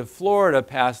state of Florida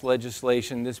passed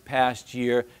legislation this past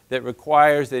year that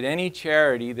requires that any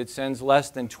charity that sends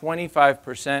less than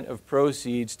 25% of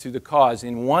proceeds to the cause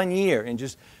in 1 year, in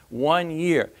just 1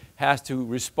 year, has to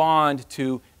respond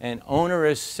to an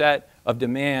onerous set of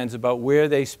demands about where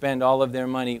they spend all of their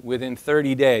money within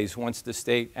 30 days once the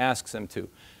state asks them to.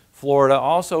 Florida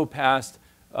also passed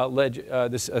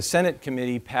a Senate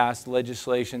committee passed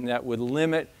legislation that would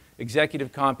limit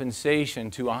executive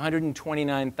compensation to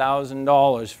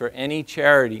 $129,000 for any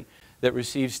charity that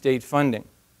receives state funding.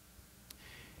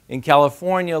 In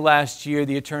California last year,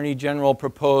 the Attorney General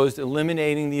proposed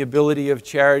eliminating the ability of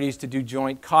charities to do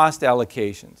joint cost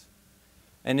allocations.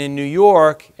 And in New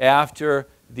York, after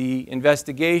the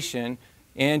investigation,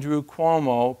 Andrew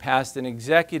Cuomo passed an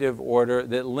executive order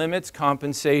that limits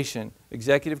compensation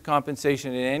executive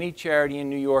compensation at any charity in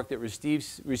New York that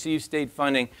receives state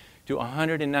funding to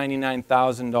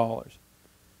 $199,000.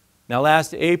 Now,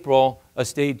 last April, a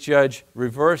state judge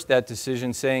reversed that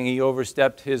decision, saying he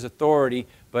overstepped his authority,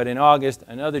 but in August,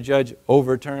 another judge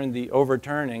overturned the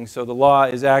overturning, so the law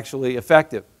is actually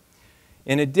effective.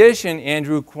 In addition,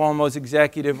 Andrew Cuomo's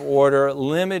executive order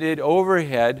limited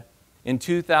overhead in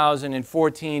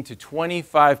 2014 to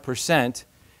 25%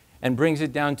 and brings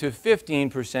it down to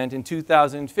 15% in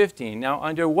 2015. Now,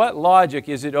 under what logic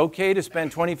is it okay to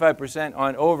spend 25%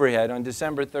 on overhead on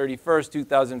December 31st,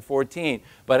 2014,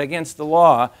 but against the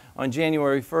law on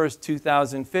January 1st,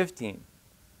 2015?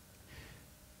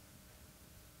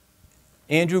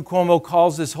 Andrew Cuomo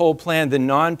calls this whole plan the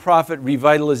Nonprofit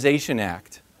Revitalization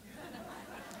Act.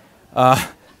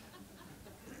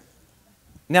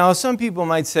 Now, some people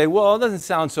might say, well, it doesn't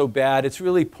sound so bad. It's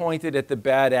really pointed at the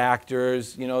bad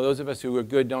actors. You know, those of us who are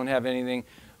good don't have anything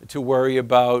to worry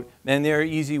about. And there are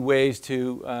easy ways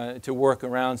to work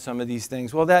around some of these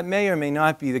things. Well, that may or may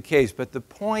not be the case. But the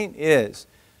point is,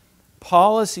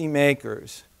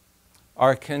 policymakers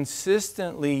are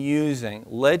consistently using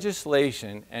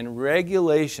legislation and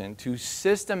regulation to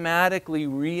systematically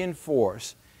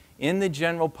reinforce in the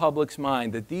general public's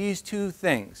mind that these two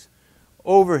things,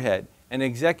 overhead and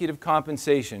executive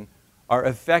compensation, are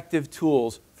effective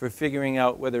tools for figuring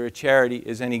out whether a charity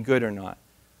is any good or not.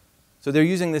 So they're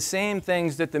using the same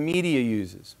things that the media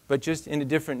uses, but just in a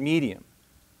different medium.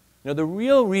 You know, the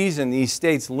real reason these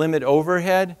states limit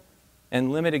overhead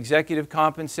and limit executive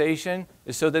compensation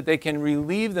is so that they can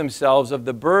relieve themselves of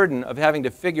the burden of having to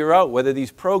figure out whether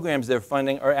these programs they're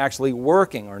funding are actually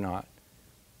working or not.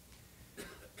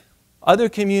 Other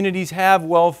communities have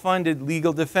well-funded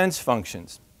legal defense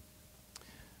functions.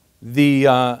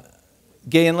 The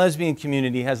gay and lesbian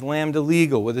community has Lambda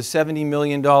Legal with a $70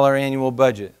 million annual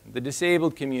budget. The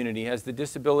disabled community has the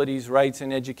Disabilities Rights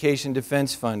and Education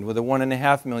Defense Fund with a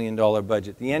 $1.5 million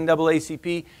budget. The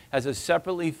NAACP has a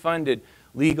separately funded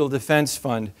legal defense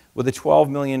fund with a $12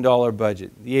 million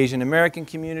budget. The Asian American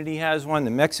community has one.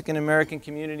 The Mexican American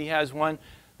community has one.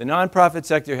 The nonprofit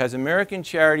sector has American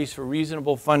Charities for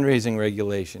Reasonable Fundraising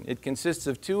Regulation. It consists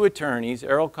of two attorneys,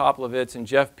 Errol Koplovitz and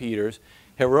Jeff Peters,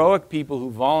 heroic people who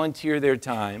volunteer their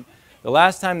time. The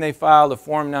last time they filed a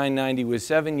Form 990 was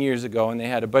 7 years ago, and they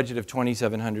had a budget of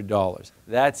 $2,700.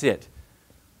 That's it.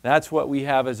 That's what we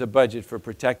have as a budget for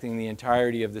protecting the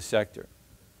entirety of the sector.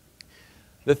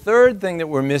 The third thing that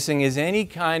we're missing is any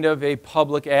kind of a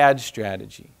public ad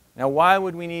strategy. Now, why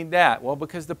would we need that? Well,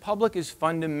 because the public is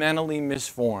fundamentally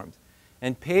misformed.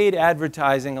 And paid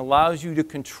advertising allows you to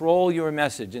control your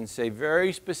message and say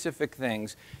very specific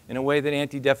things in a way that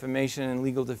anti-defamation and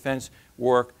legal defense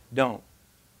work don't.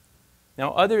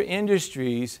 Now, other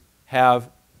industries have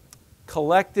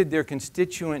collected their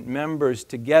constituent members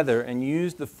together and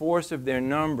used the force of their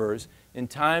numbers in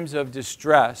times of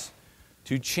distress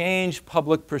to change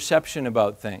public perception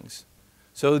about things.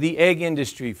 So the egg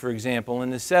industry, for example,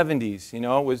 in the 70s,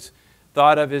 was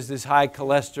thought of as this high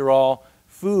cholesterol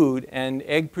food, and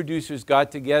egg producers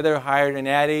got together, hired an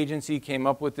ad agency, came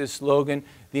up with this slogan,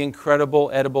 the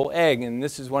incredible edible egg. And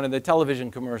this is one of the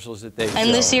television commercials that they show. I'm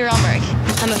Lucy Romberg.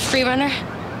 I'm a free runner,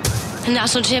 a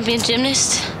national champion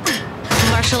gymnast, a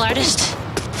martial artist,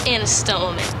 and a stunt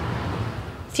woman.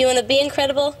 If you want to be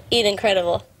incredible, eat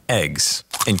incredible. Eggs.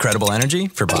 Incredible energy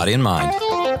for body and mind.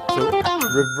 So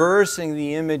reversing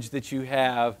the image that you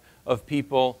have of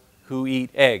people who eat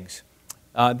eggs.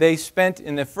 They spent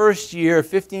in the first year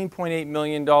 $15.8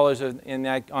 million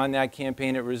on that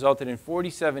campaign. It resulted in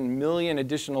 47 million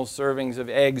additional servings of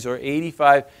eggs, or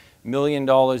 $85 million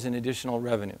in additional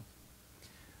revenue.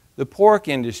 The pork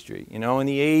industry, in the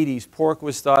 80s, pork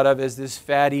was thought of as this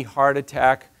fatty heart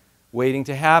attack waiting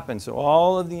to happen. So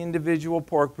all of the individual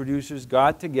pork producers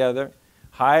got together,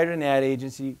 hired an ad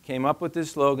agency, came up with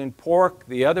this slogan, pork,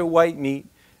 the other white meat,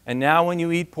 and now when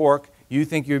you eat pork, you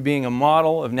think you're being a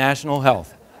model of national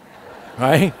health,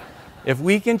 right? If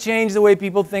we can change the way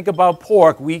people think about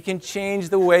pork, we can change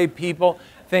the way people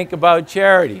think about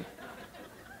charity.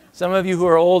 Some of you who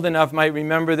are old enough might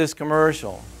remember this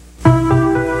commercial.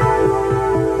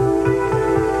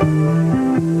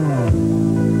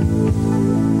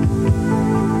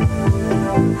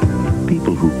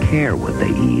 People who care what they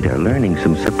eat are learning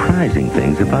some surprising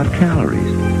things about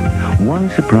calories. One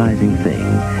surprising thing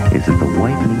is that the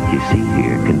white meat you see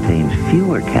here contains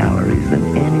fewer calories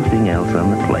than anything else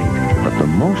on the plate. But the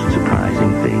most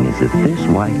surprising thing is that this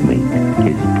white meat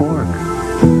is pork.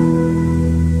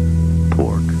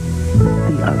 Pork.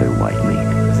 The other white meat.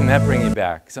 Doesn't that bring you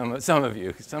back? Some of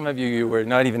you were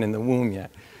not even in the womb yet.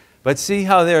 But see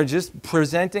how they're just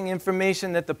presenting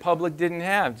information that the public didn't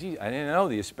have. Gee, I didn't know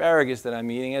the asparagus that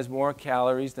I'm eating has more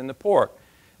calories than the pork.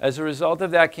 As a result of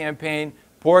that campaign,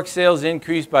 pork sales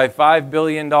increased by $5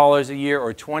 billion a year,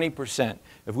 or 20%.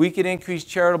 If we could increase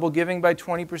charitable giving by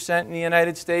 20% in the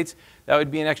United States, that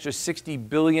would be an extra $60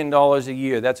 billion a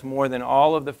year. That's more than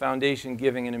all of the foundation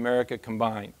giving in America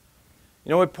combined.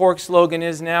 You know what pork's slogan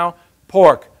is now?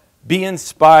 Pork, be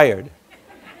inspired.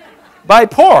 By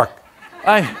pork.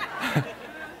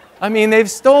 I mean, they've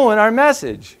stolen our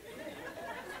message.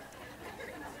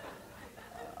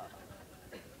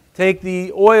 Take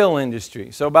the oil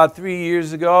industry. So about 3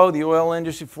 years ago, the oil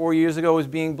industry 4 years ago was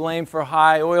being blamed for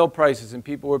high oil prices, and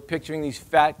people were picturing these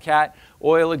fat cat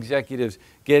oil executives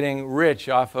getting rich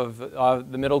off of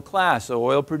the middle class. So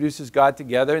oil producers got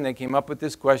together and they came up with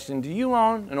this question: do you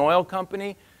own an oil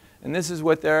company? And this is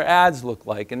what their ads look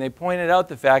like. And they pointed out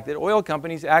the fact that oil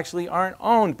companies actually aren't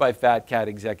owned by fat cat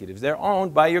executives. They're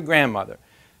owned by your grandmother.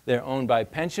 They're owned by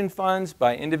pension funds,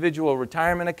 by individual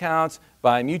retirement accounts,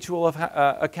 by mutual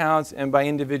accounts, and by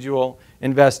individual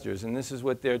investors. And this is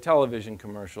what their television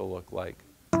commercial looked like.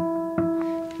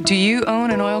 Do you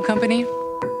own an oil company?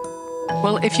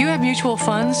 Well, if you have mutual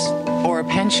funds, or a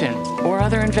pension, or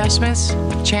other investments,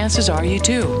 chances are you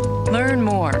do. Learn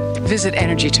more. Visit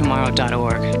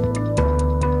energytomorrow.org.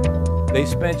 They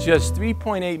spent just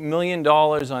 $3.8 million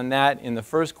on that in the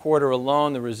first quarter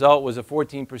alone. The result was a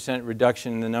 14%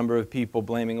 reduction in the number of people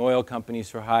blaming oil companies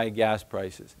for high gas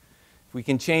prices. If we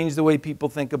can change the way people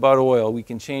think about oil, we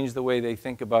can change the way they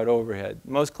think about overhead.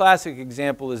 The most classic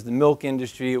example is the milk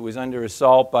industry. It was under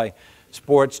assault by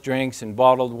sports drinks and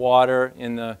bottled water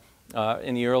in the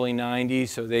early 90s,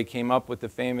 so they came up with the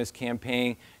famous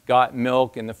campaign, Got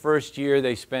Milk. In the first year,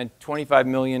 they spent $25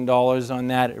 million on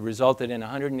that. It resulted in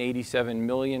 $187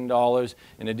 million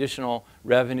in additional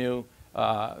revenue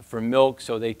for milk,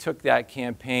 so they took that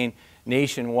campaign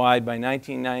nationwide. By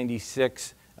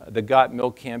 1996, the Got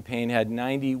Milk campaign had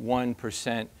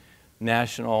 91%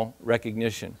 national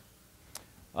recognition.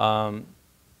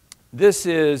 This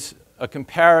is a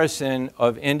comparison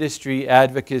of industry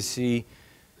advocacy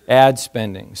ad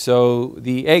spending. So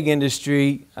the egg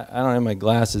industry, I don't have my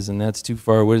glasses and that's too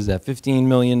far. What is that? $15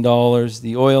 million.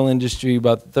 The oil industry,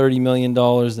 about $30 million.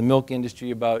 The milk industry,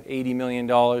 about $80 million.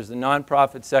 The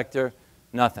nonprofit sector,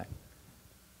 nothing.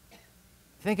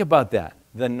 Think about that.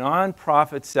 The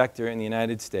nonprofit sector in the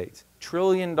United States, $1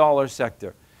 trillion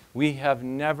sector. We have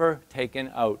never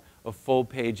taken out a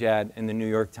full-page ad in the New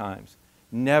York Times.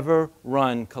 Never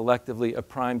run collectively a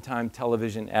primetime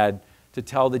television ad to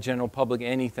tell the general public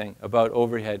anything about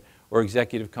overhead or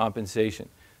executive compensation.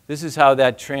 This is how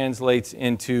that translates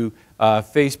into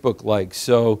Facebook likes.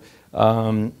 So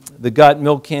the Got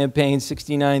Milk campaign,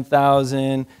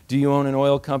 69,000. Do you own an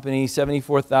oil company?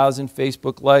 74,000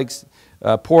 Facebook likes.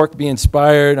 Pork, be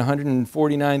inspired,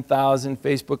 149,000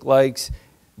 Facebook likes.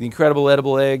 The Incredible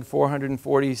Edible Egg,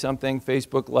 440-something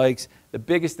Facebook likes. The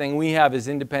biggest thing we have is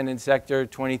independent sector,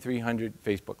 2,300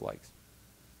 Facebook likes.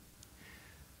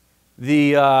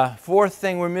 The fourth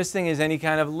thing we're missing is any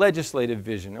kind of legislative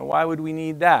vision. Now, why would we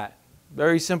need that?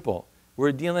 Very simple.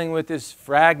 We're dealing with this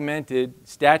fragmented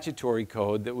statutory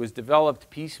code that was developed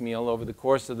piecemeal over the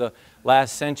course of the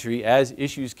last century as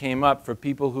issues came up for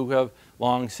people who have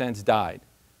long since died.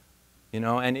 You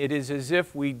know, and it is as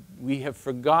if we have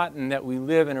forgotten that we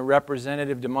live in a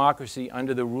representative democracy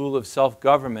under the rule of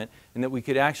self-government, and that we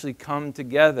could actually come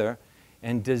together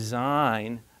and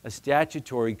design a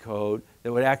statutory code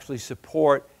that would actually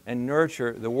support and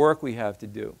nurture the work we have to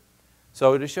do.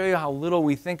 So to show you how little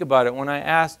we think about it, when I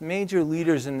asked major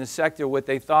leaders in the sector what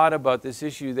they thought about this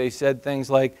issue, they said things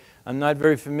like, I'm not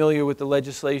very familiar with the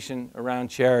legislation around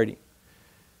charity.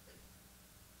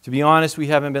 To be honest, we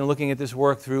haven't been looking at this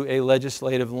work through a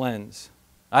legislative lens.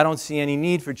 I don't see any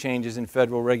need for changes in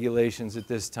federal regulations at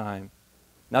this time.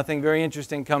 Nothing very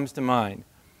interesting comes to mind.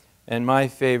 And my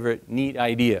favorite, neat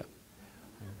idea.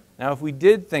 Now, if we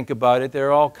did think about it, there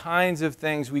are all kinds of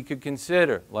things we could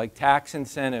consider, like tax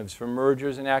incentives for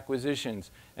mergers and acquisitions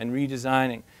and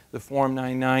redesigning the Form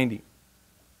 990.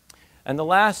 And the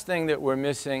last thing that we're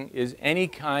missing is any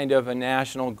kind of a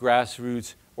national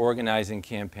grassroots organizing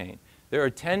campaign. There are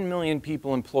 10 million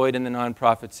people employed in the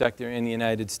nonprofit sector in the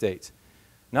United States.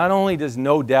 Not only does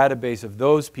no database of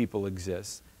those people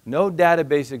exist, no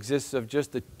database exists of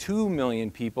just the 2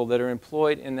 million people that are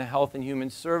employed in the health and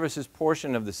human services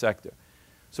portion of the sector.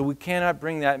 So we cannot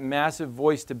bring that massive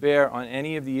voice to bear on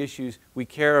any of the issues we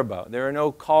care about. There are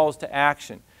no calls to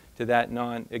action to that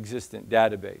non-existent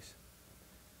database.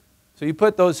 So you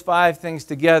put those 5 things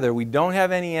together. We don't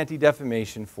have any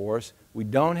anti-defamation force. We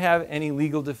don't have any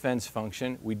legal defense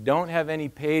function. We don't have any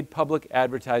paid public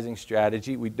advertising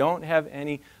strategy. We don't have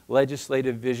any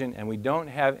legislative vision. And we don't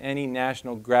have any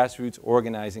national grassroots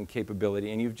organizing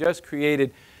capability. And you've just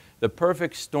created the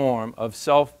perfect storm of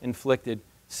self-inflicted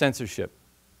censorship.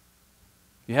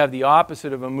 You have the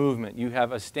opposite of a movement. You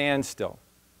have a standstill.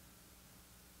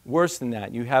 Worse than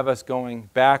that, you have us going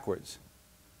backwards.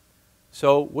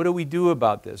 So what do we do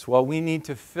about this? Well, we need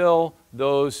to fill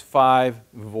those 5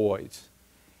 voids.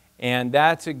 And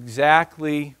that's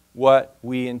exactly what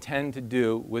we intend to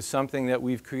do with something that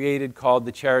we've created called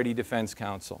the Charity Defense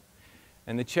Council.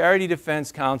 And the Charity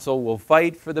Defense Council will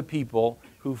fight for the people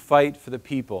who fight for the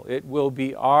people. It will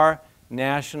be our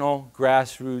national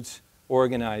grassroots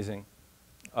organization,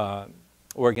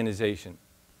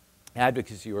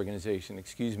 advocacy organization,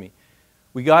 excuse me.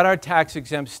 We got our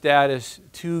tax-exempt status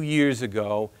 2 years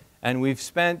ago, and we've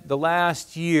spent the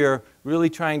last year really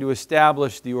trying to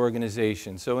establish the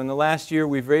organization. So in the last year,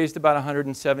 we've raised about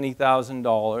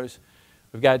 $170,000.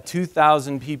 We've got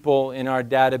 2,000 people in our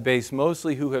database,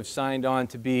 mostly who have signed on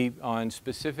to be on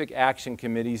specific action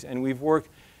committees, and we've worked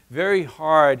very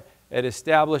hard at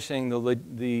establishing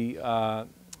the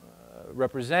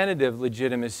representative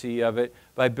legitimacy of it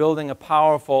by building a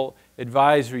powerful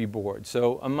advisory board.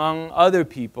 So among other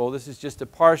people, this is just a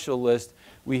partial list,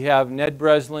 we have Ned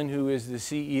Breslin, who is the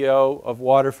CEO of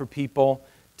Water for People,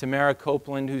 Tamara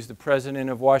Copeland, who's the president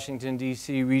of Washington,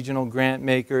 D.C. Regional Grant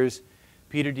Makers,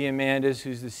 Peter Diamandis,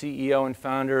 who's the CEO and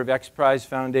founder of X Prize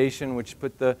Foundation, which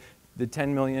put the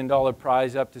 $10 million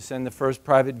prize up to send the first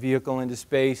private vehicle into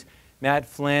space, Matt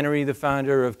Flannery, the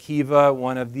founder of Kiva,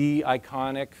 one of the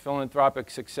iconic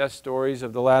philanthropic success stories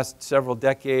of the last several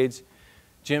decades,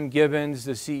 Jim Gibbons,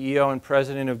 the CEO and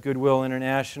president of Goodwill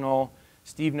International,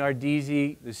 Steve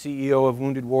Nardizzi, the CEO of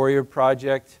Wounded Warrior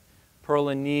Project,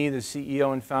 Perla Nee, the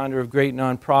CEO and founder of Great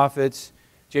Nonprofits,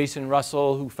 Jason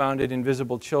Russell, who founded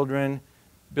Invisible Children,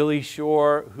 Billy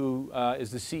Shore, who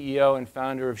is the CEO and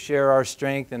founder of Share Our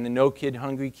Strength and the No Kid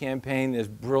Hungry campaign, this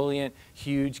brilliant,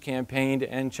 huge campaign to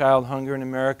end child hunger in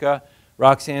America.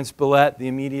 Roxanne Spillett, the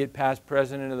immediate past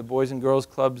president of the Boys and Girls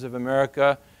Clubs of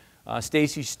America.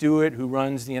 Stacy Stewart, who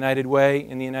runs the United Way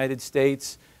in the United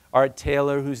States. Art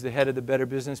Taylor, who's the head of the Better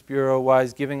Business Bureau,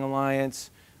 Wise Giving Alliance.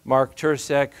 Mark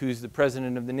Tursek, who's the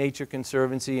president of the Nature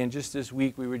Conservancy. And just this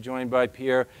week, we were joined by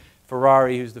Pierre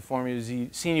Ferrari, who's the former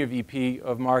senior VP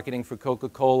of marketing for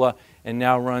Coca-Cola and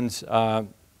now runs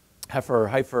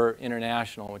Heifer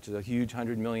International, which is a huge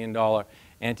 $100 million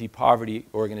anti-poverty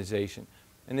organization.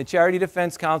 And the Charity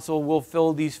Defense Council will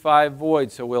fill these 5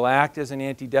 voids. So we'll act as an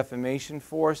anti-defamation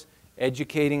force,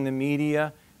 educating the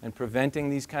media and preventing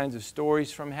these kinds of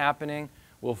stories from happening.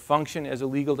 We'll function as a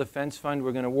legal defense fund.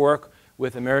 We're going to work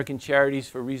with American Charities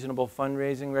for Reasonable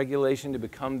Fundraising Regulation to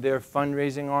become their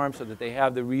fundraising arm so that they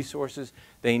have the resources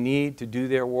they need to do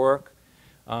their work.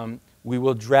 We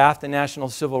will draft the National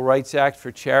Civil Rights Act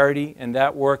for charity, and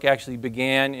that work actually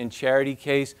began in Charity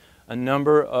Case. A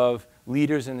number of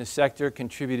leaders in the sector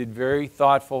contributed very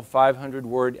thoughtful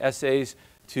 500-word essays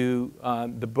to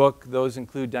the book. Those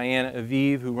include Diana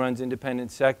Aviv, who runs Independent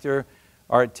Sector,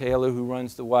 Art Taylor, who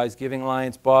runs the Wise Giving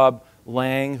Alliance, Bob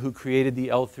Lang, who created the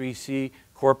L3C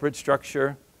corporate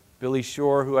structure, Billy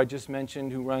Shore, who I just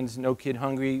mentioned, who runs No Kid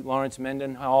Hungry, Lawrence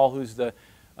Mendenhall, who's the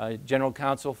General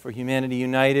Counsel for Humanity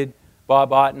United, Bob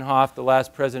Ottenhoff, the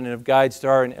last president of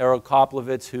GuideStar, and Errol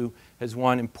Koplowitz, who has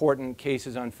won important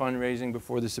cases on fundraising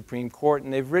before the Supreme Court.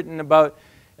 And they've written about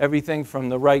everything from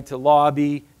the right to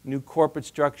lobby, new corporate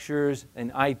structures,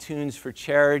 and iTunes for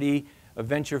charity, a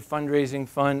venture fundraising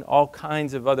fund, all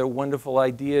kinds of other wonderful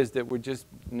ideas that were just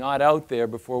not out there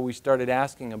before we started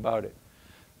asking about it.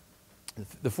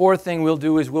 The 4th thing we'll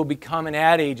do is we'll become an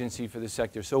ad agency for the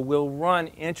sector. So we'll run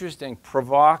interesting,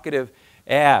 provocative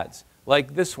ads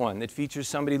like this one that features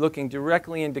somebody looking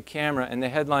directly into camera and the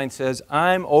headline says,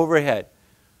 "I'm overhead."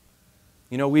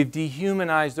 You know, we've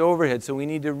dehumanized overhead, so we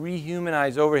need to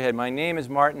rehumanize overhead. My name is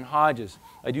Martin Hodges.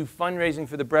 I do fundraising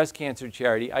for the breast cancer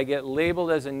charity. I get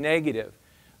labeled as a negative,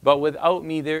 but without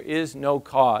me, there is no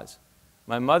cause.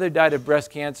 My mother died of breast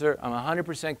cancer. I'm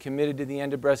 100% committed to the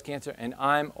end of breast cancer, and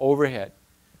I'm overhead.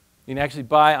 You can actually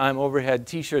buy I'm Overhead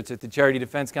t-shirts at the Charity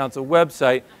Defense Council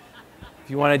website if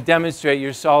you want to demonstrate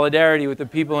your solidarity with the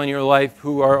people in your life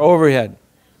who are overhead.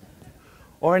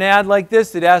 Or an ad like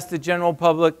this that asks the general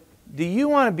public, do you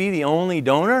want to be the only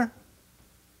donor?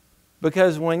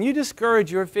 Because when you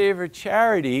discourage your favorite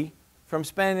charity from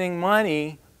spending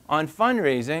money on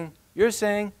fundraising, you're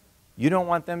saying you don't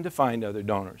want them to find other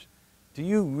donors. Do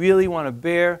you really want to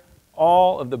bear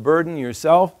all of the burden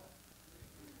yourself?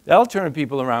 That'll turn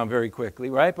people around very quickly,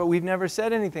 right? But we've never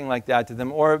said anything like that to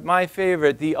them. Or my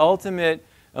favorite, the ultimate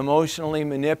emotionally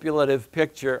manipulative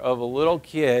picture of a little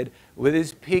kid with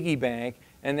his piggy bank,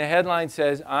 and the headline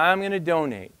says, I'm going to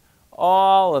donate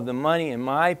all of the money in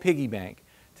my piggy bank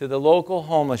to the local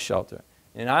homeless shelter.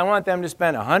 And I want them to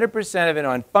spend 100% of it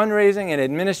on fundraising and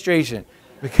administration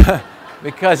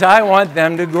because I want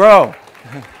them to grow.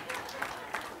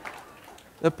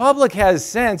 The public has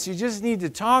sense. You just need to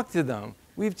talk to them.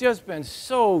 We've just been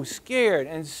so scared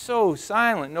and so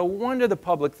silent. No wonder the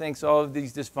public thinks all of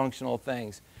these dysfunctional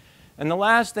things. And the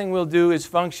last thing we'll do is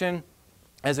function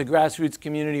as a grassroots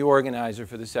community organizer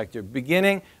for the sector,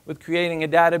 beginning with creating a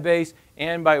database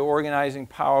and by organizing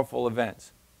powerful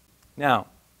events. Now,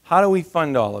 how do we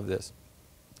fund all of this?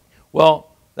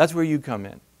 Well, that's where you come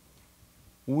in.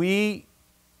 We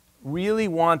really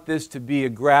want this to be a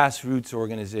grassroots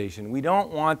organization. We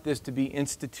don't want this to be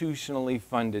institutionally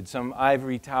funded, some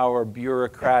ivory tower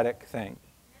bureaucratic thing.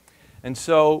 And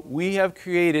so we have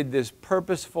created this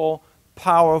purposeful,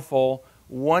 powerful,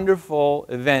 wonderful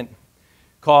event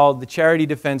called the Charity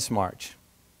Defense March.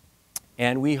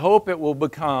 And we hope it will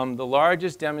become the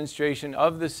largest demonstration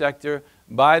of the sector,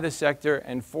 by the sector,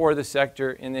 and for the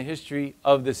sector in the history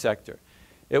of the sector.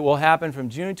 It will happen from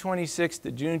June 26th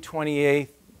to June 28th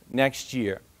next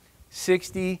year.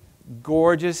 60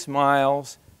 gorgeous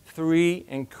miles, 3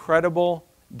 incredible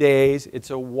days. It's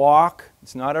a walk.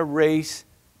 It's not a race.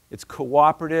 It's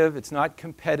cooperative. It's not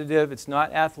competitive. It's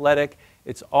not athletic.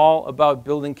 It's all about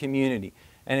building community.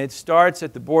 And it starts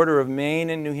at the border of Maine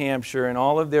and New Hampshire in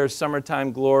all of their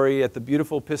summertime glory at the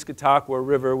beautiful Piscataqua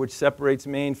River, which separates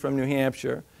Maine from New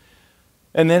Hampshire.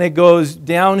 And then it goes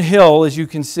downhill, as you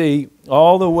can see,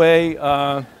 all the way,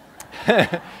 all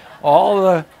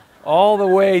the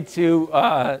way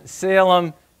to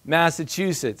Salem,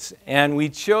 Massachusetts. And we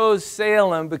chose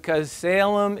Salem because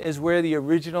Salem is where the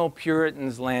original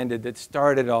Puritans landed that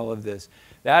started all of this.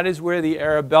 That is where the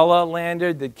Arabella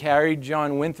landed that carried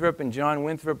John Winthrop, and John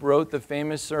Winthrop wrote the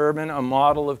famous sermon, A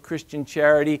Model of Christian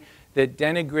Charity, that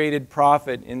denigrated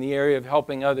profit in the area of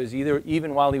helping others,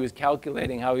 even while he was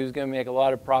calculating how he was going to make a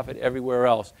lot of profit everywhere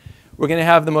else. We're going to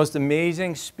have the most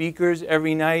amazing speakers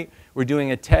every night. We're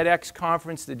doing a TEDx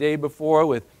conference the day before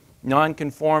with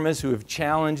nonconformists who have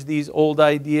challenged these old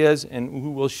ideas and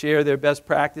who will share their best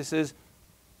practices.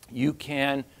 You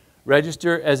can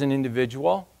register as an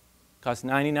individual. It costs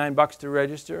 $99 to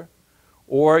register.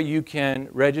 Or you can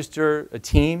register a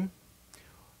team.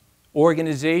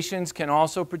 Organizations can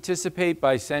also participate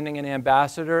by sending an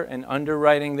ambassador and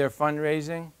underwriting their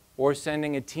fundraising, or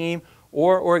sending a team,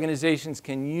 or organizations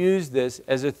can use this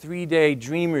as a 3-day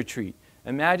dream retreat.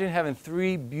 Imagine having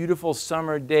 3 beautiful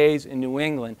summer days in New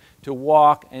England to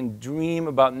walk and dream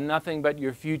about nothing but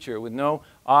your future with no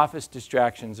office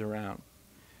distractions around.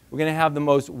 We're going to have the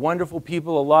most wonderful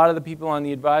people. A lot of the people on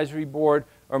the advisory board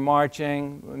are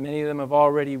marching. Many of them have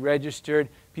already registered.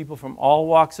 People from all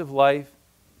walks of life,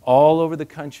 all over the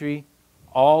country,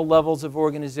 all levels of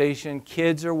organization.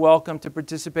 Kids are welcome to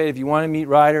participate. If you want to meet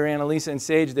Ryder, Annalisa, and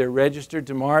Sage, they're registered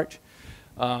to march.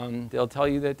 They'll tell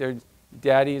you that their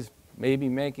daddy is maybe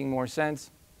making more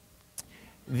sense.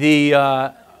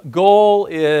 The goal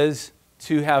is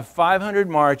to have 500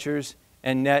 marchers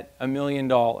and net $1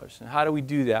 million. And how do we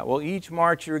do that? Well, each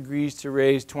marcher agrees to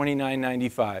raise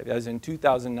 $29.95, as in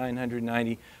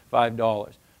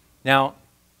 $2,995. Now,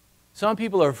 some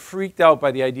people are freaked out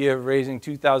by the idea of raising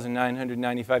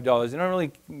 $2,995. They're not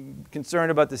really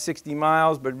concerned about the 60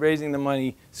 miles, but raising the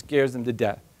money scares them to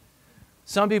death.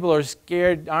 Some people are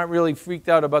scared, aren't really freaked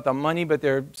out about the money, but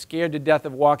they're scared to death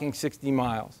of walking 60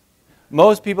 miles.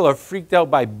 Most people are freaked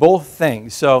out by both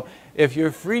things. So if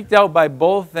you're freaked out by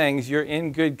both things, you're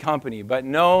in good company. But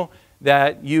know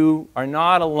that you are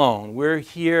not alone. We're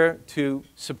here to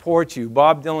support you.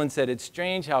 Bob Dylan said, it's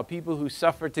strange how people who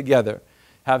suffer together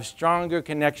have stronger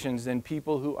connections than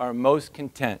people who are most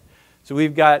content. So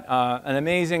we've got an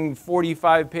amazing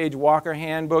 45-page Walker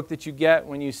handbook that you get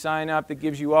when you sign up that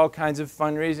gives you all kinds of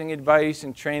fundraising advice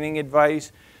and training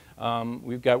advice.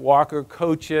 We've got Walker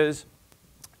coaches.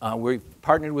 We've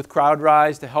partnered with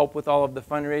CrowdRise to help with all of the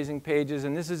fundraising pages.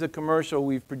 And this is a commercial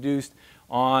we've produced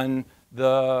on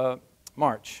the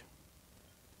march.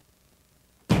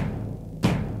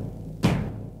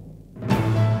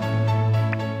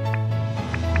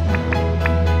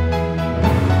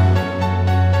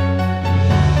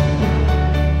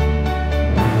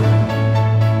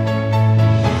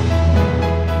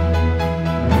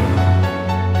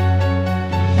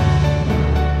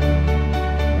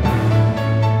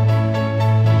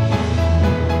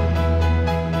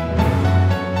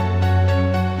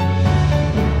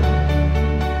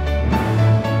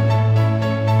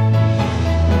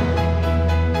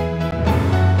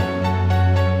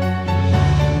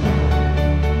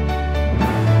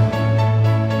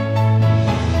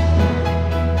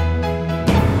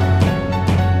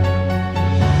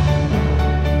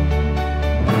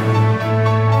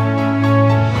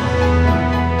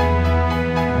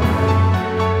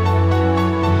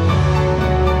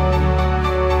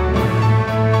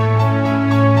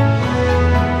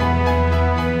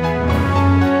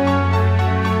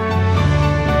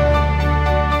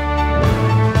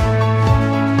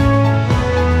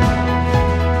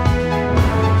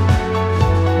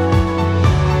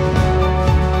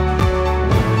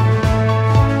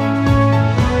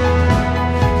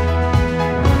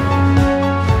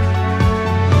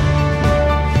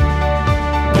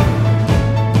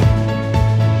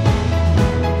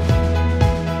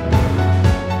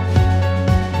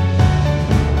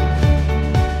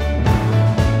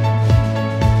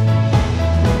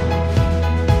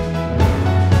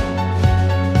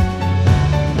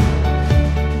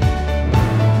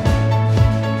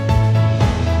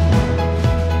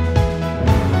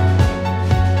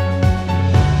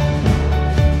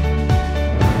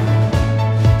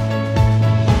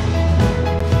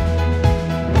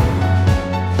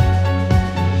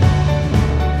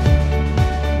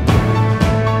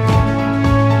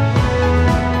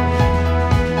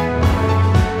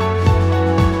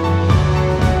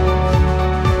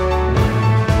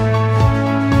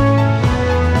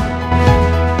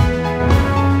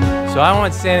 So I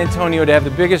want San Antonio to have the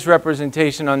biggest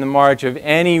representation on the march of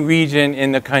any region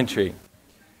in the country.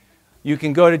 You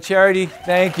can go to charity.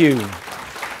 Thank you.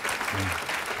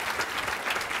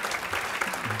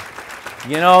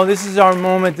 You know, this is our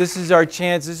moment, this is our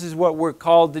chance, this is what we're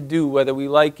called to do, whether we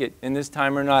like it in this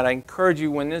time or not. I encourage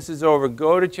you, when this is over,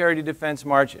 go to Charity Defense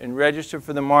March and register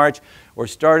for the march, or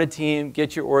start a team,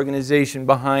 get your organization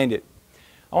behind it.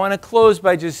 I want to close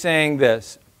by just saying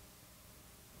this.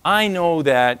 I know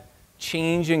that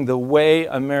changing the way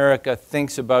America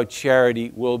thinks about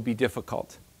charity will be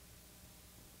difficult,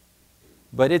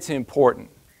 but it's important.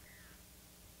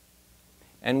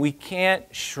 And we can't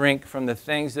shrink from the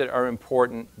things that are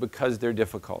important because they're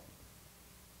difficult.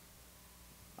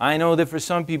 I know that for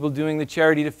some people, doing the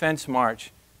Charity Defense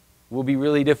March will be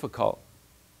really difficult.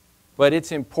 But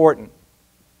it's important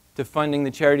to funding the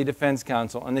Charity Defense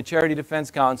Council. And the Charity Defense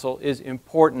Council is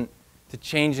important to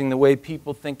changing the way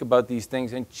people think about these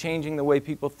things. And changing the way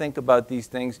people think about these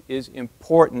things is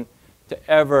important to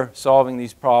ever solving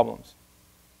these problems.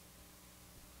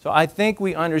 So I think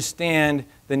we understand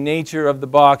the nature of the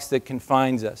box that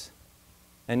confines us.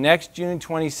 And next June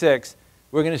 26th,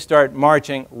 we're going to start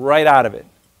marching right out of it.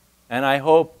 And I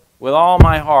hope with all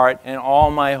my heart and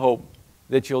all my hope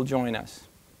that you'll join us.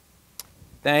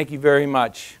 Thank you very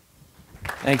much.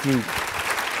 Thank you.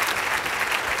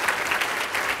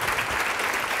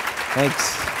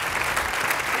 Thanks.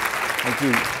 Thank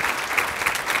you.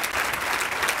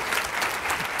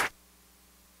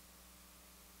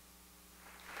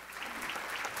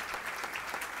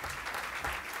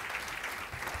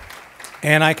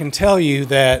 And I can tell you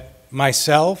that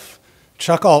myself,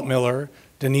 Chuck Altmiller,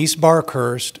 Denise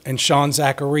Barkhurst, and Sean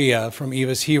Zachariah from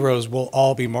Eva's Heroes will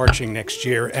all be marching next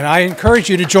year. And I encourage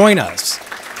you to join us.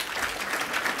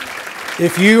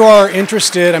 If you are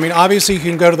interested, I mean, obviously you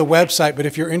can go to the website, but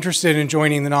if you're interested in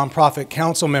joining the nonprofit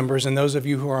council members, and those of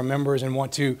you who are members and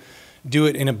want to do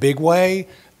it in a big way,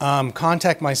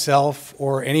 contact myself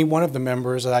or any one of the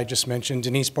members that I just mentioned,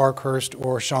 Denise Barkhurst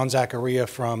or Sean Zachariah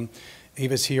from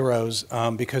Eva's Heroes,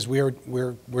 because we're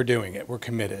doing it. We're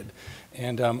committed.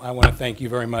 And I want to thank you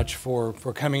very much for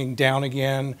coming down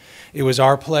again. It was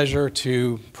our pleasure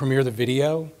to premiere the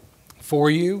video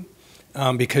for you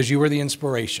because you were the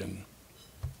inspiration.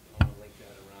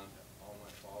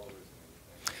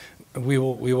 We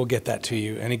will get that to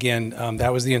you. And again,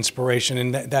 that was the inspiration,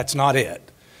 and that's not it.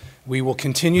 We will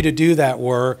continue to do that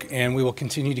work, and we will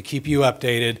continue to keep you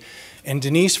updated. And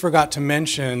Denise forgot to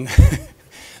mention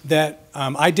that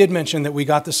I did mention that we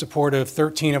got the support of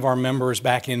 13 of our members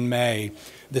back in May,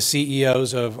 the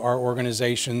CEOs of our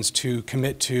organizations, to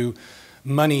commit to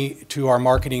money to our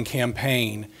marketing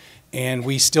campaign. And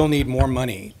we still need more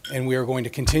money. And we are going to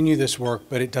continue this work,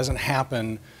 but it doesn't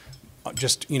happen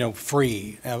just, you know,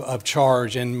 free of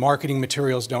charge. And marketing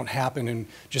materials don't happen and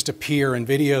just appear, and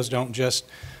videos don't just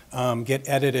get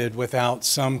edited without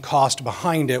some cost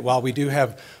behind it. While we do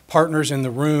have partners in the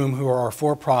room who are our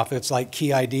for-profits like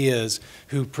Key Ideas,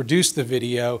 who produce the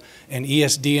video, and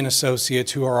ESD and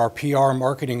Associates, who are our PR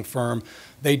marketing firm,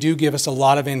 they do give us a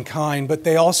lot of in-kind, but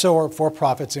they also are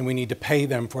for-profits, and we need to pay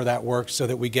them for that work so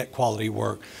that we get quality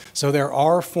work. So there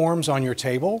are forms on your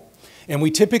table, and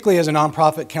we typically as a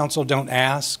nonprofit council don't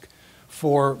ask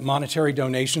for monetary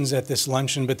donations at this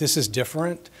luncheon, but this is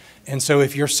different. And so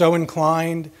if you're so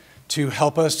inclined to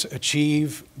help us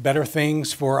achieve better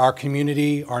things for our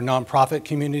community, our nonprofit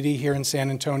community here in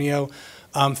San Antonio,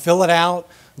 fill it out,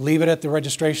 leave it at the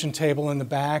registration table in the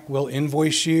back. We'll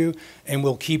invoice you, and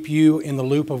we'll keep you in the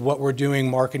loop of what we're doing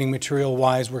marketing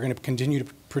material-wise. We're going to continue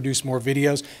to produce more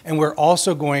videos, and we're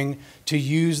also going to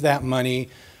use that money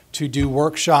to do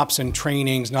workshops and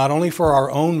trainings, not only for our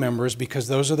own members, because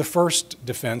those are the first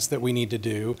defense that we need to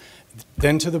do,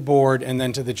 then to the board, and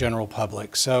then to the general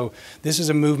public. So this is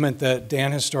a movement that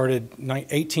Dan has started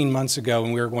 18 months ago,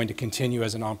 and we are going to continue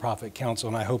as a nonprofit council,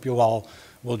 and I hope you all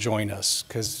will join us,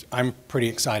 because I'm pretty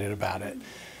excited about it.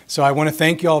 So I want to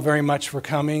thank you all very much for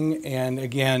coming, and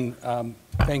again,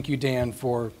 thank you, Dan,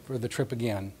 for the trip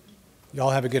again. You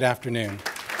all have a good afternoon.